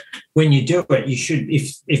do it, you should,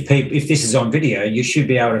 if this is on video, you should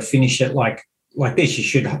be able to finish it like this. You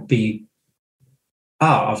should be,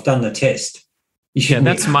 I've done the test.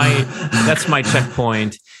 That's my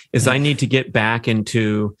checkpoint. Is I need to get back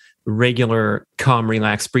into regular, calm,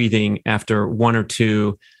 relaxed breathing after one or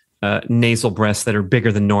two nasal breaths that are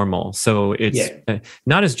bigger than normal. So it's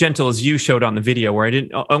not as gentle as you showed on the video, where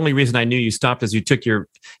only reason I knew you stopped is you took your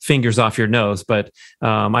fingers off your nose. But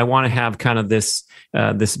I want to have kind of this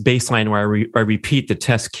baseline where I repeat the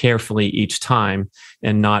test carefully each time,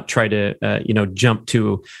 and not try to jump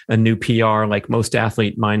to a new PR like most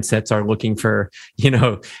athlete mindsets are looking for,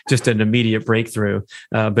 just an immediate breakthrough.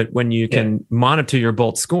 But when you can monitor your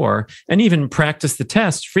BOLT score and even practice the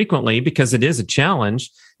test frequently, because it is a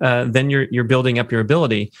challenge, then you're building up your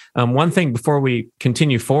ability. One thing before we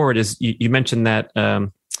continue forward is you mentioned that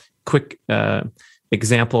quick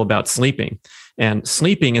example about sleeping. And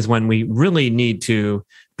sleeping is when we really need to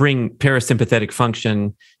bring parasympathetic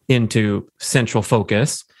function into central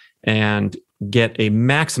focus and get a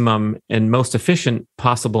maximum and most efficient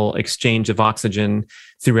possible exchange of oxygen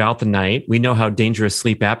throughout the night. We know how dangerous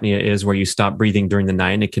sleep apnea is, where you stop breathing during the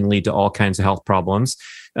night, and it can lead to all kinds of health problems.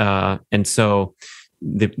 And so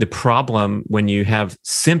the problem when you have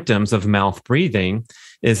symptoms of mouth breathing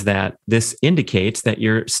is that this indicates that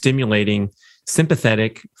you're stimulating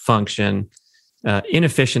sympathetic function,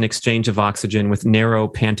 inefficient exchange of oxygen with narrow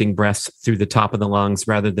panting breaths through the top of the lungs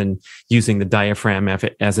rather than using the diaphragm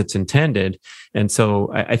as it's intended. And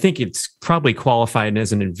so I think it's probably qualified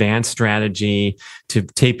as an advanced strategy to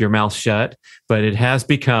tape your mouth shut, but it has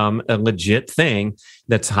become a legit thing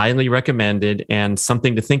that's highly recommended, and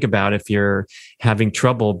something to think about if you're having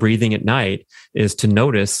trouble breathing at night is to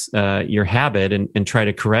notice your habit and try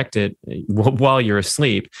to correct it while you're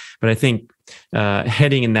asleep. But I think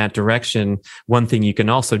heading in that direction, one thing you can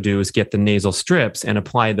also do is get the nasal strips and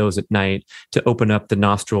apply those at night to open up the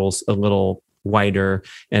nostrils a little wider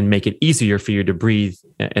and make it easier for you to breathe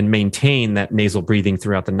and maintain that nasal breathing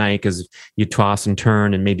throughout the night, because you toss and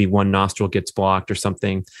turn and maybe one nostril gets blocked or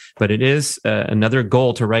something. But it is another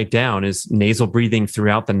goal to write down is nasal breathing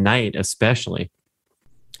throughout the night, especially.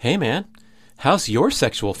 Hey man, how's your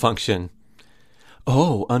sexual function?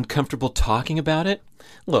 Oh, uncomfortable talking about it?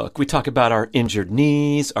 Look, we talk about our injured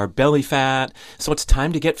knees, our belly fat, so it's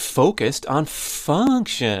time to get focused on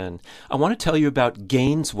function. I want to tell you about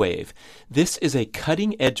GainsWave. This is a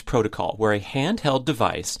cutting-edge protocol where a handheld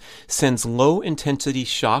device sends low-intensity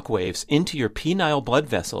shock waves into your penile blood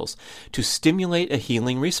vessels to stimulate a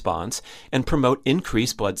healing response and promote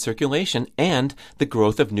increased blood circulation and the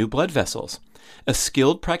growth of new blood vessels. A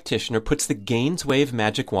skilled practitioner puts the GainsWave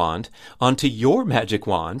magic wand onto your magic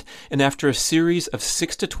wand, and after a series of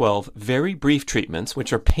 6 to 12 very brief treatments,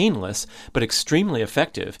 which are painless but extremely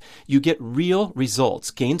effective, you get real results.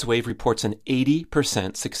 GainsWave reports an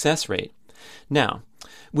 80% success rate. Now,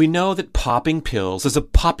 we know that popping pills is a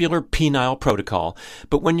popular penile protocol,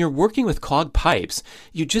 but when you're working with clogged pipes,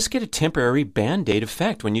 you just get a temporary Band-Aid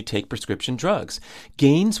effect when you take prescription drugs.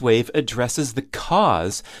 GainsWave addresses the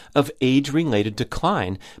cause of age-related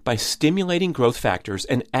decline by stimulating growth factors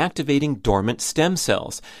and activating dormant stem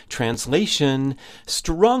cells. Translation: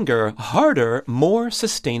 stronger, harder, more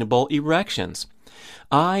sustainable erections.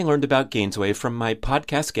 I learned about GainsWave from my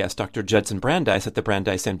podcast guest, Dr. Judson Brandeis at the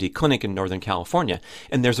Brandeis MD Clinic in Northern California,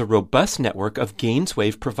 and there's a robust network of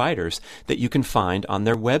GainsWave providers that you can find on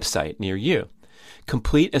their website near you.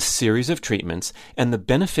 Complete a series of treatments, and the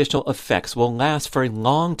beneficial effects will last for a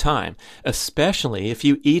long time, especially if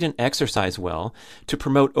you eat and exercise well to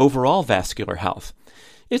promote overall vascular health.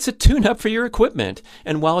 It's a tune-up for your equipment,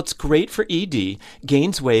 and while it's great for ED,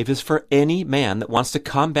 GainsWave is for any man that wants to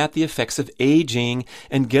combat the effects of aging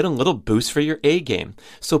and get a little boost for your A game.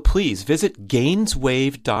 So please visit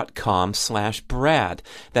gainswave.com/Brad.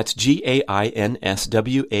 That's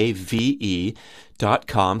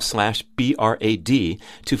GAINSWAVE.com/BRAD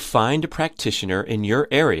to find a practitioner in your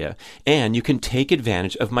area, and you can take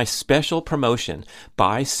advantage of my special promotion.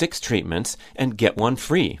 Buy 6 treatments and get one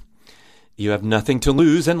free. You have nothing to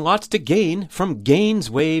lose and lots to gain from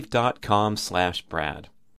gainswave.com/Brad.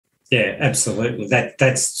 Yeah, absolutely.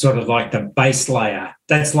 That's sort of like the base layer.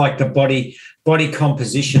 That's like the body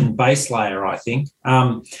composition base layer, I think.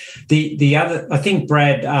 The other, I think,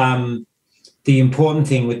 Brad, the important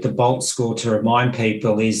thing with the BOLT score to remind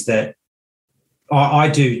people is that I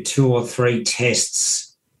do 2 or 3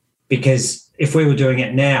 tests, because if we were doing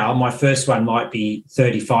it now, my first one might be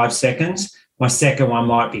 35 seconds. My second one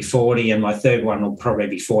might be 40, and my third one will probably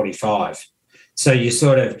be 45. So you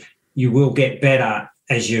will get better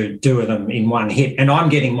as you're doing them in one hit. And I'm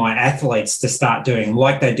getting my athletes to start doing,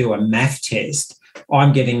 like they do a math test,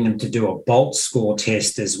 I'm getting them to do a BOLT score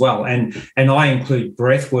test as well. And I include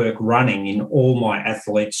breathwork running in all my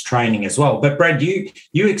athletes' training as well. But Brad, you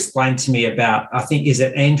explained to me about, I think, is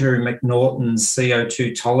it Andrew McNaughton's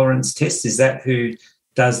CO2 tolerance test? Is that who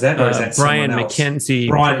does that, or is that Brian McKenzie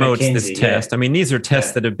promotes this test? I mean, these are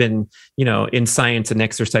tests that have been, in science and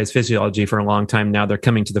exercise physiology for a long time now. They're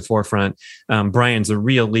coming to the forefront. Brian's a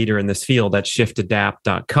real leader in this field at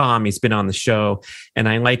shiftadapt.com. He's been on the show, and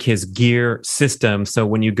I like his gear system. So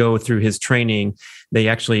when you go through his training, they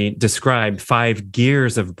actually describe 5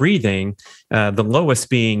 gears of breathing, the lowest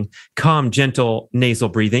being calm, gentle nasal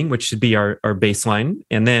breathing, which should be our baseline,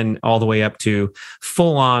 and then all the way up to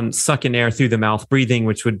full-on sucking air through the mouth breathing,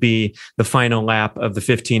 which would be the final lap of the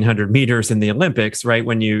 1,500 meters in the Olympics, right?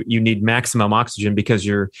 When you need maximum oxygen because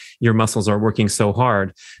your muscles are working so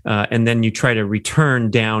hard. And then you try to return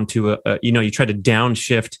down to you try to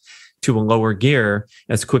downshift to a lower gear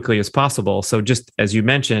as quickly as possible. So just as you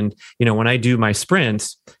mentioned, when I do my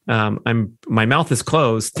sprints, my mouth is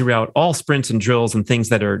closed throughout all sprints and drills and things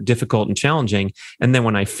that are difficult and challenging. And then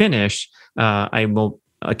when I finish, I will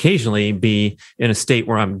occasionally be in a state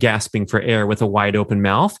where I'm gasping for air with a wide open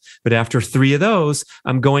mouth. But after 3 of those,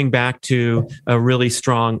 I'm going back to a really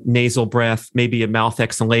strong nasal breath, maybe a mouth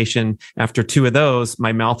exhalation. After 2 of those,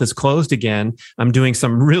 my mouth is closed again. I'm doing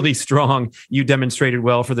some really strong, you demonstrated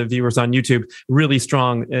well for the viewers on YouTube, really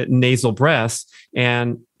strong nasal breaths.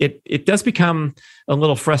 And it does become a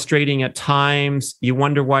little frustrating at times. You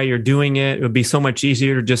wonder why you're doing it. It would be so much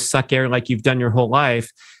easier to just suck air like you've done your whole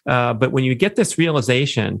life. But when you get this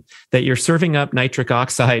realization that you're serving up nitric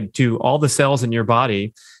oxide to all the cells in your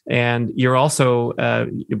body, and you're also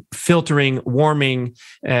filtering, warming,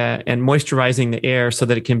 and moisturizing the air so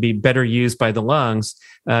that it can be better used by the lungs,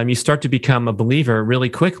 you start to become a believer really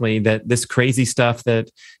quickly that this crazy stuff that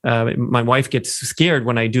my wife gets scared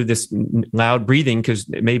when I do this loud breathing because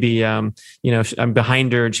maybe I'm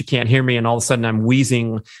behind her and she can't hear me, and all of a sudden I'm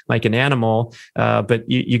wheezing like an animal. But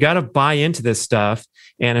you got to buy into this stuff.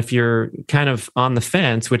 And if you're kind of on the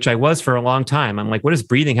fence, which I was for a long time, I'm like, what does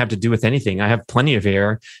breathing have to do with anything? I have plenty of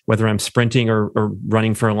air, whether I'm sprinting or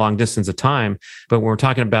running for a long distance of time. But when we're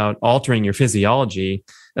talking about altering your physiology,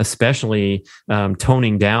 especially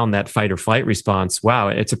toning down that fight or flight response, wow,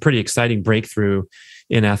 it's a pretty exciting breakthrough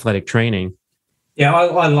in athletic training. Yeah,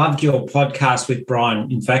 I loved your podcast with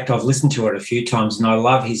Brian. In fact, I've listened to it a few times, and I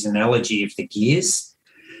love his analogy of the gears.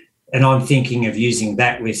 And I'm thinking of using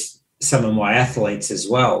that with some of my athletes as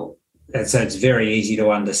well. And so it's very easy to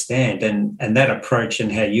understand. And that approach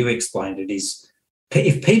and how you explained it is,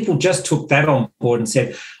 if people just took that on board and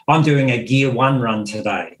said, I'm doing a gear 1 run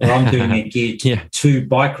today, or I'm doing a gear 2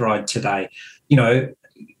 bike ride today, that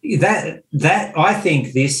I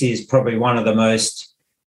think this is probably one of the most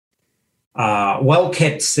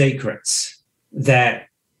well-kept secrets that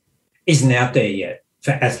isn't out there yet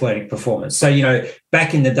for athletic performance. So,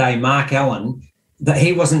 back in the day, Mark Allen, that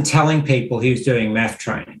he wasn't telling people he was doing math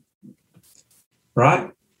training,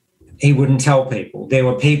 right? He wouldn't tell people. There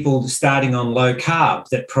were people starting on low carb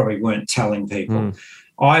that probably weren't telling people.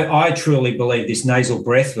 I truly believe this nasal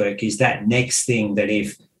breath work is that next thing that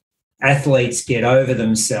if athletes get over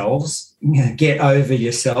themselves, get over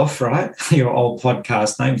yourself, right? Your old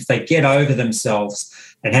podcast name. If they get over themselves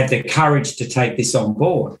and have the courage to take this on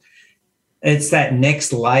board, it's that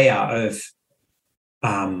next layer of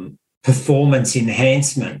performance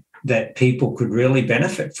enhancement that people could really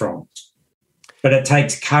benefit from. But it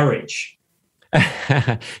takes courage.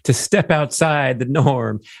 To step outside the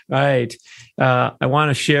norm, right? I want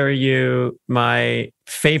to share you my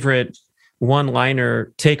favorite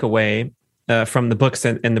one-liner takeaway from the books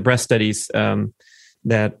and the breast studies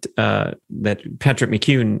that Patrick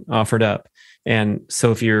McKeown offered up. And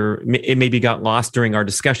so if it maybe got lost during our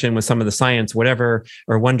discussion with some of the science, whatever,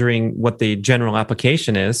 or wondering what the general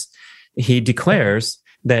application is, he declares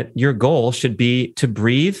that your goal should be to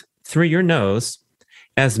breathe through your nose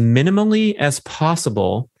as minimally as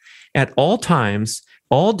possible at all times,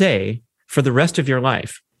 all day, for the rest of your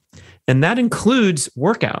life. And that includes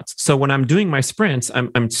workouts. So when I'm doing my sprints,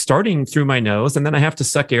 I'm starting through my nose, and then I have to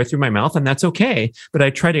suck air through my mouth, and that's okay. But I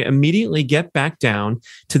try to immediately get back down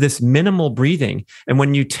to this minimal breathing. And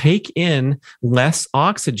when you take in less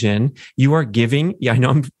oxygen, you are giving, I know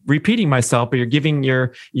I'm repeating myself, but you're giving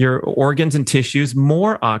your organs and tissues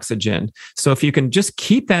more oxygen. So if you can just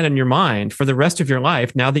keep that in your mind for the rest of your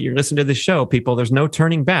life, now that you're listening to the show, people, there's no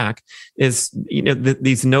turning back, is,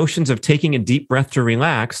 these notions of taking a deep breath to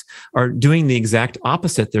relax are doing the exact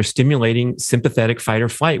opposite. They're stimulating sympathetic fight or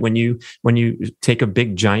flight when you take a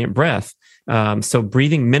big giant breath. So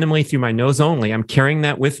breathing minimally through my nose only, I'm carrying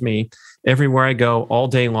that with me everywhere I go all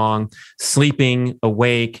day long, sleeping,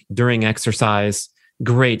 awake, during exercise.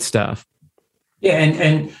 Great stuff. Yeah,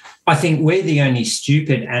 and I think we're the only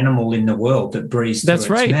stupid animal in the world that breathes through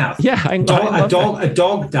its mouth. Yeah, a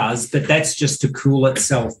dog does, but that's just to cool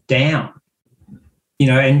itself down.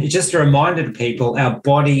 And just a reminder to people, our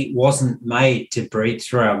body wasn't made to breathe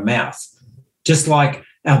through our mouth, just like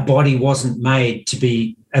our body wasn't made to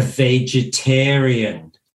be a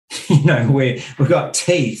vegetarian. We've got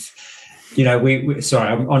teeth. Sorry,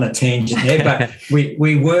 I'm on a tangent there, but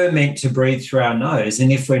we were meant to breathe through our nose.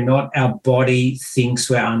 And if we're not, our body thinks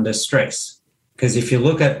we're under stress. Because if you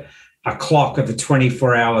look at a clock of a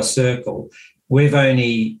 24-hour circle, we've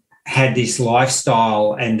only had this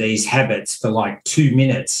lifestyle and these habits for like 2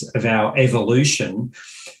 minutes of our evolution,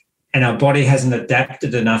 and our body hasn't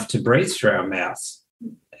adapted enough to breathe through our mouth.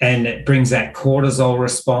 And it brings that cortisol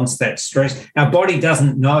response, that stress. Our body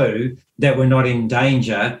doesn't know that we're not in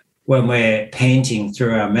danger when we're panting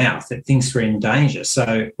through our mouth. It thinks we're in danger.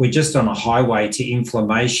 So we're just on a highway to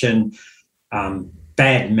inflammation,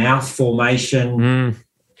 bad mouth formation,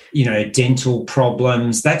 dental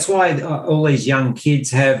problems. That's why all these young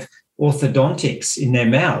kids have orthodontics in their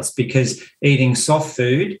mouths, because eating soft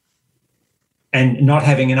food and not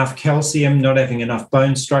having enough calcium, not having enough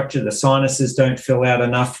bone structure, the sinuses don't fill out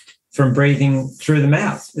enough from breathing through the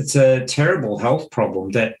mouth. It's a terrible health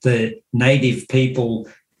problem that the native people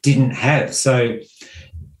didn't have. So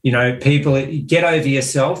People, get over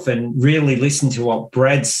yourself and really listen to what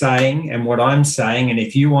Brad's saying and what I'm saying. And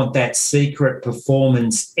if you want that secret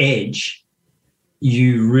performance edge,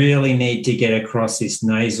 you really need to get across this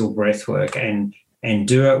nasal breath work and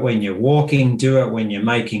do it when you're walking, do it when you're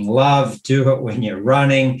making love, do it when you're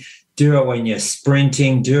running, do it when you're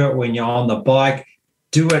sprinting, do it when you're on the bike,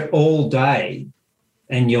 do it all day,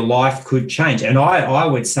 and your life could change. And I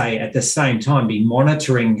would say at the same time, be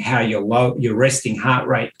monitoring how your resting heart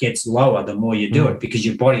rate gets lower the more you do it, because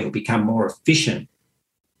your body will become more efficient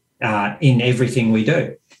in everything we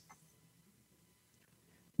do.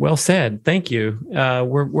 Well said. Thank you.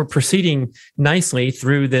 We're proceeding nicely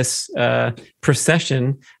through this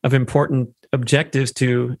procession of important objectives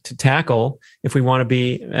to tackle if we want to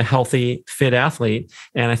be a healthy, fit athlete.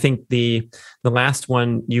 And I think the last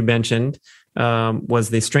one you mentioned was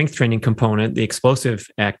the strength training component, the explosive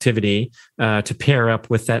activity, to pair up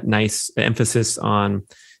with that nice emphasis on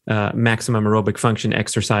maximum aerobic function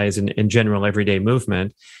exercise and general everyday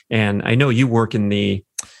movement. And I know you work in the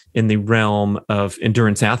realm of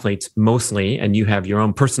endurance athletes mostly, and you have your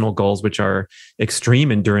own personal goals, which are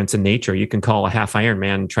extreme endurance in nature. You can call a half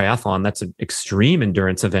Ironman triathlon, that's an extreme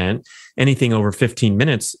endurance event. Anything over 15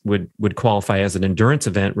 minutes would qualify as an endurance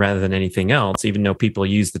event rather than anything else, even though people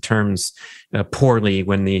use the terms poorly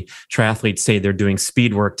when the triathletes say they're doing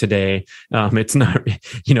speed work today. It's not,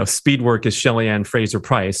 speed work is Shelley-Ann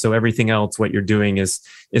Fraser-Price. So everything else, what you're doing is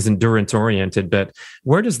endurance oriented. But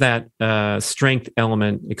where does that strength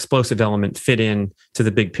element, explosive element fit in to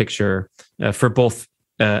the big picture for both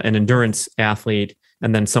an endurance athlete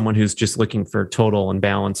and then someone who's just looking for total and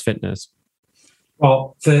balanced fitness?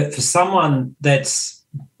 Well, for someone that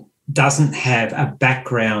doesn't have a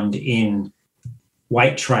background in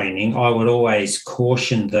weight training, I would always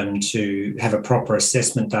caution them to have a proper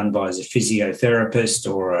assessment done by a physiotherapist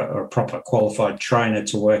or a proper qualified trainer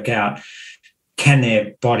to work out, can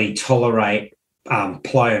their body tolerate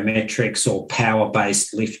plyometrics or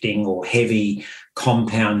power-based lifting or heavy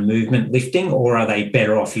compound movement lifting, or are they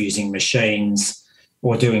better off using machines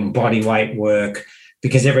or doing body weight work?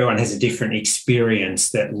 Because everyone has a different experience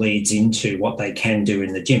that leads into what they can do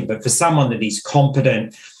in the gym. But for someone that is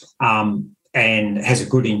competent and has a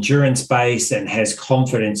good endurance base and has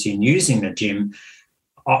confidence in using the gym,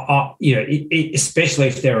 especially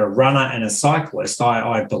if they're a runner and a cyclist,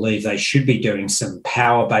 I believe they should be doing some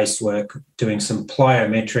power-based work, doing some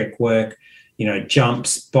plyometric work,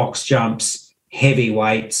 jumps, box jumps, heavy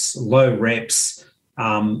weights, low reps,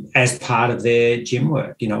 as part of their gym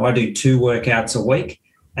work. I do 2 workouts a week,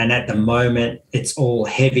 and at the moment it's all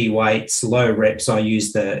heavy weights, low reps. I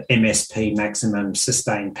use the MSP, maximum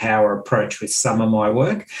sustained power approach, with some of my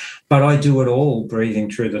work, but I do it all breathing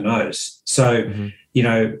through the nose. So,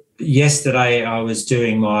 yesterday I was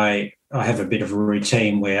doing I have a bit of a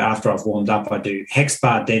routine where after I've warmed up, I do hex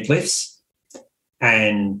bar deadlifts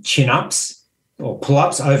and chin-ups or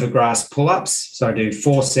pull-ups, over grass pull-ups. So I do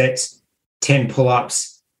 4 sets, 10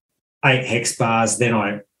 pull-ups, 8 hex bars. Then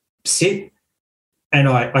I sit and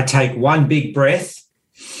I take one big breath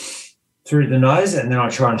through the nose, and then I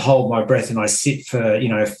try and hold my breath, and I sit for,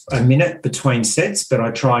 a minute between sets, but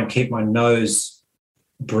I try and keep my nose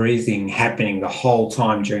breathing happening the whole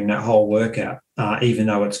time during that whole workout, even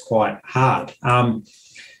though it's quite hard. But,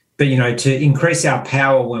 to increase our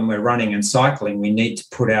power when we're running and cycling, we need to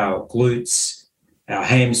put our glutes, our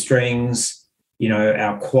hamstrings,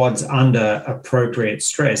 our quads under appropriate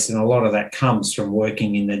stress. And a lot of that comes from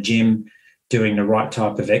working in the gym, doing the right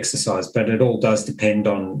type of exercise. But it all does depend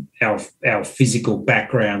on our physical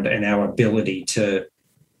background and our ability to,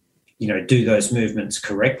 do those movements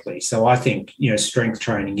correctly. So I think, strength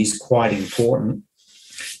training is quite important.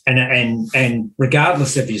 And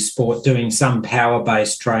regardless of your sport, doing some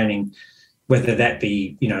power-based training, whether that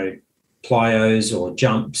be, plyos or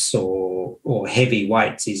jumps or heavy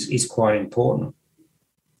weights, is quite important.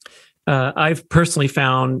 I've personally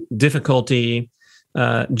found difficulty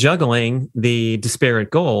juggling the disparate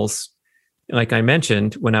goals. Like I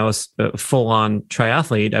mentioned, when I was a full-on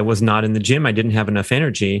triathlete, I was not in the gym. I didn't have enough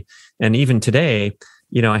energy. And even today,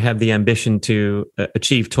 I have the ambition to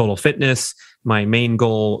achieve total fitness, my main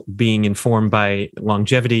goal being informed by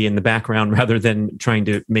longevity in the background rather than trying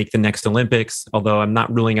to make the next Olympics, although I'm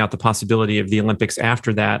not ruling out the possibility of the Olympics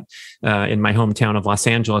after that in my hometown of Los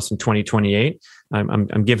Angeles in 2028.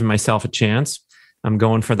 I'm giving myself a chance. I'm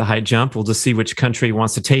going for the high jump. We'll just see which country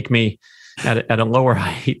wants to take me at a lower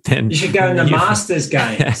height than you should go in the Masters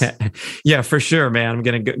games. Yeah, for sure, man. I'm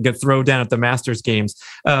going to throw down at the Masters games.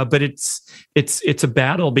 But it's a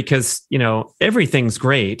battle because, everything's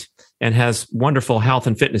great and has wonderful health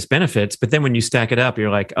and fitness benefits. But then when you stack it up, you're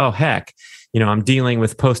like, oh, heck, I'm dealing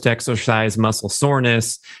with post-exercise muscle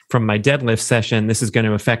soreness from my deadlift session. This is going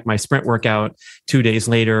to affect my sprint workout 2 days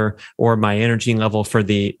later, or my energy level for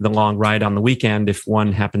the long ride on the weekend if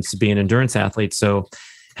one happens to be an endurance athlete. So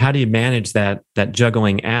how do you manage that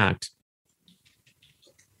juggling act?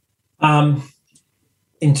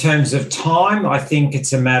 In terms of time, I think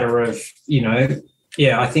it's a matter of,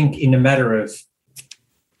 I think in a matter of,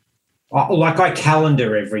 like, I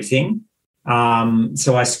calendar everything.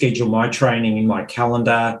 So I schedule my training in my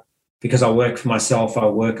calendar because I work for myself. I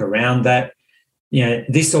work around that.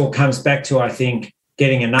 This all comes back to, I think,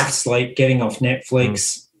 getting enough sleep, getting off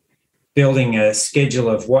Netflix, building a schedule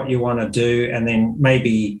of what you want to do, and then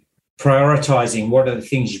maybe prioritizing what are the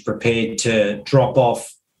things you're prepared to drop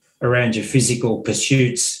off around your physical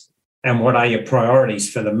pursuits and what are your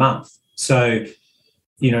priorities for the month. So,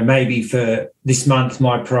 maybe for this month,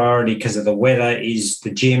 my priority because of the weather is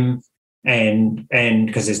the gym and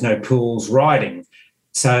because there's no pools, riding.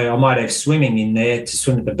 So I might have swimming in there to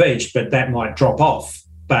swim at the beach, but that might drop off.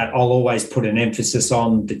 But I'll always put an emphasis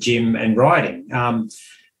on the gym and riding.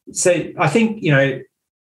 So I think,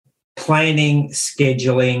 planning,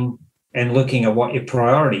 scheduling, and looking at what your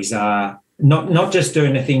priorities are, not just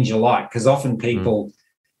doing the things you like, because often people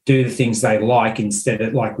do the things they like instead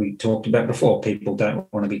of, like we talked about before, people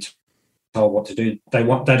don't want to be told what to do. They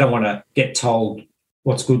don't want to get told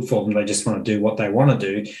what's good for them. They just want to do what they want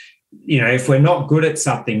to do. If we're not good at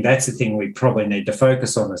something, that's the thing we probably need to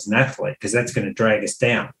focus on as an athlete, because that's going to drag us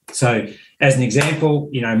down. So as an example,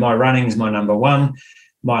 my running is my number one,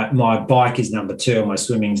 my bike is number two, and my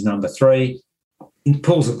swimming is number three.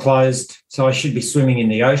 Pools are closed, so I should be swimming in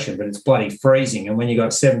the ocean, but it's bloody freezing. And when you've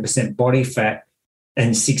got 7% body fat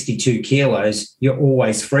and 62 kilos, you're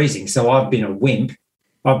always freezing. So I've been a wimp,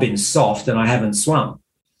 I've been soft, and I haven't swum.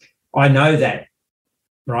 I know that,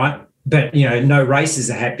 right? But, no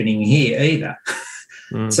races are happening here either.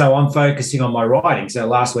 So I'm focusing on my riding. So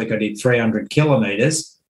last week I did 300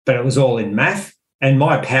 kilometres, but it was all in MAF. And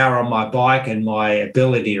my power on my bike and my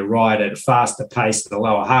ability to ride at a faster pace at a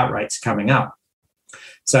lower heart rate's coming up.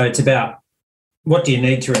 So it's about what do you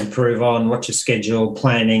need to improve on, what's your schedule,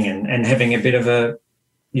 planning, and having a bit of a,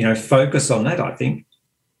 focus on that, I think.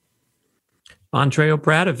 Andre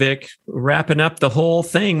Obradovic, wrapping up the whole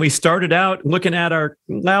thing. We started out looking at our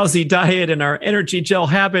lousy diet and our energy gel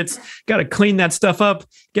habits. Got to clean that stuff up,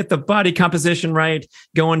 get the body composition right,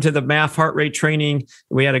 go into the MAF heart rate training.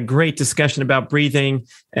 We had a great discussion about breathing.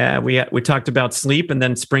 We talked about sleep, and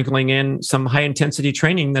then sprinkling in some high intensity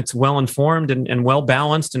training that's well informed and well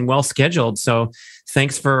balanced and well scheduled. So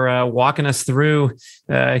thanks for walking us through.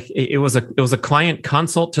 It was a client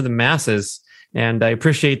consult to the masses. And I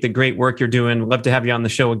appreciate the great work you're doing. Love to have you on the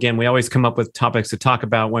show again. We always come up with topics to talk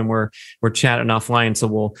about when we're chatting offline,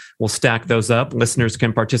 so we'll stack those up. Listeners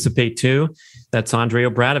can participate too. That's Andre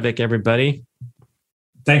Obradovic, everybody.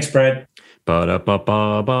 Thanks, Brad.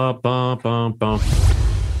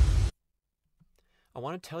 I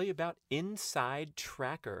want to tell you about Inside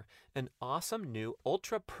Tracker, an awesome new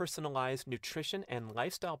ultra-personalized nutrition and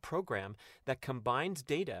lifestyle program that combines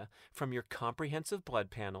data from your comprehensive blood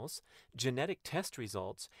panels, genetic test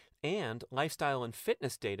results, and lifestyle and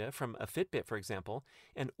fitness data from a Fitbit, for example,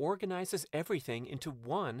 and organizes everything into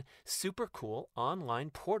one super cool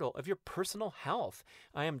online portal of your personal health.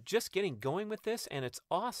 I am just getting going with this, and it's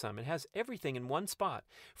awesome. It has everything in one spot.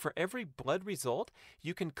 For every blood result,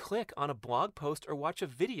 you can click on a blog post or watch a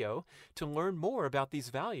video to learn more about these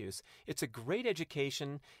values. It's a great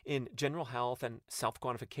education in general health and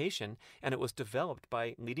self-quantification, and it was developed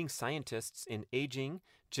by leading scientists in aging,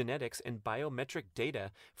 genetics, and biometric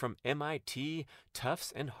data from MIT,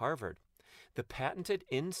 Tufts, and Harvard. The patented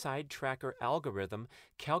Inside Tracker algorithm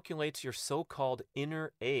calculates your so-called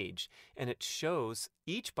inner age, and it shows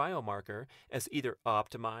each biomarker as either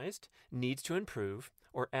optimized, needs to improve,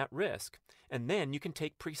 or at risk. And then you can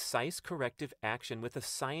take precise corrective action with a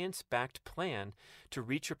science-backed plan to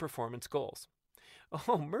reach your performance goals.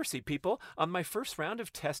 Oh, mercy, people. On my first round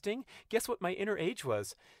of testing, guess what my inner age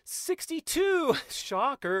was? 62!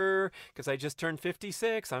 Shocker! Because I just turned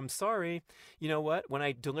 56. I'm sorry. You know what? When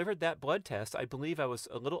I delivered that blood test, I believe I was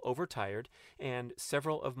a little overtired, and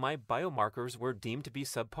several of my biomarkers were deemed to be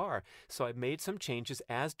subpar. So I made some changes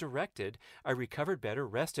as directed. I recovered better,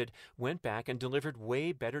 rested, went back, and delivered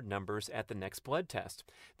way better numbers at the next blood test.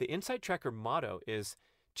 The Inside Tracker motto is,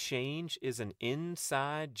 change is an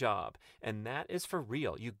inside job, and that is for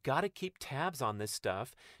real. You got to keep tabs on this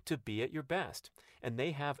stuff to be at your best. And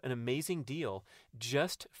they have an amazing deal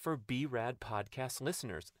just for BRAD podcast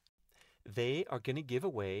listeners. They are going to give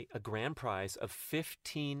away a grand prize of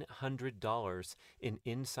 $1,500 in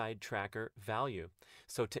Inside Tracker value.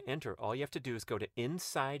 So to enter, all you have to do is go to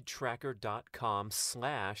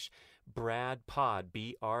insidetracker.com/BradPod,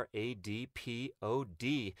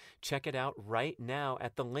 BRADPOD. Check it out right now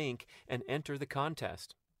at the link and enter the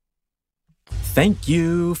contest. Thank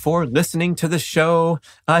you for listening to the show.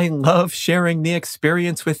 I love sharing the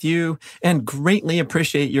experience with you and greatly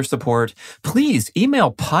appreciate your support. Please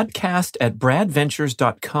email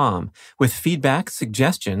podcast@bradventures.com with feedback,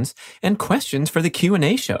 suggestions, and questions for the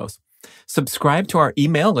Q&A shows. Subscribe to our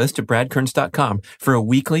email list at bradkearns.com for a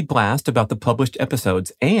weekly blast about the published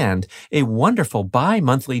episodes and a wonderful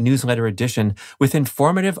bi-monthly newsletter edition with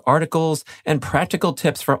informative articles and practical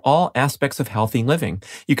tips for all aspects of healthy living.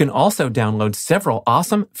 You can also download several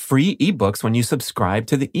awesome free ebooks when you subscribe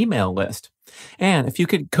to the email list. And if you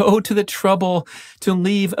could go to the trouble to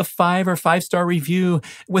leave a 5 or 5-star review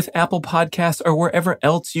with Apple Podcasts or wherever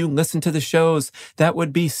else you listen to the shows, that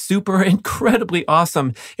would be super incredibly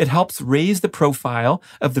awesome. It helps raise the profile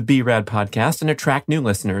of the BRAD podcast and attract new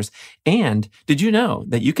listeners. And did you know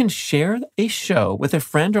that you can share a show with a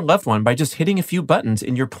friend or loved one by just hitting a few buttons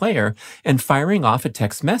in your player and firing off a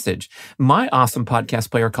text message? My awesome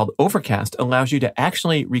podcast player called Overcast allows you to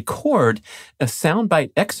actually record a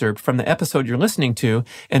soundbite excerpt from the episode you're listening to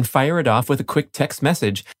and fire it off with a quick text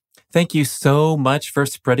message. Thank you so much for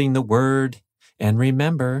spreading the word. And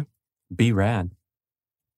remember, be rad.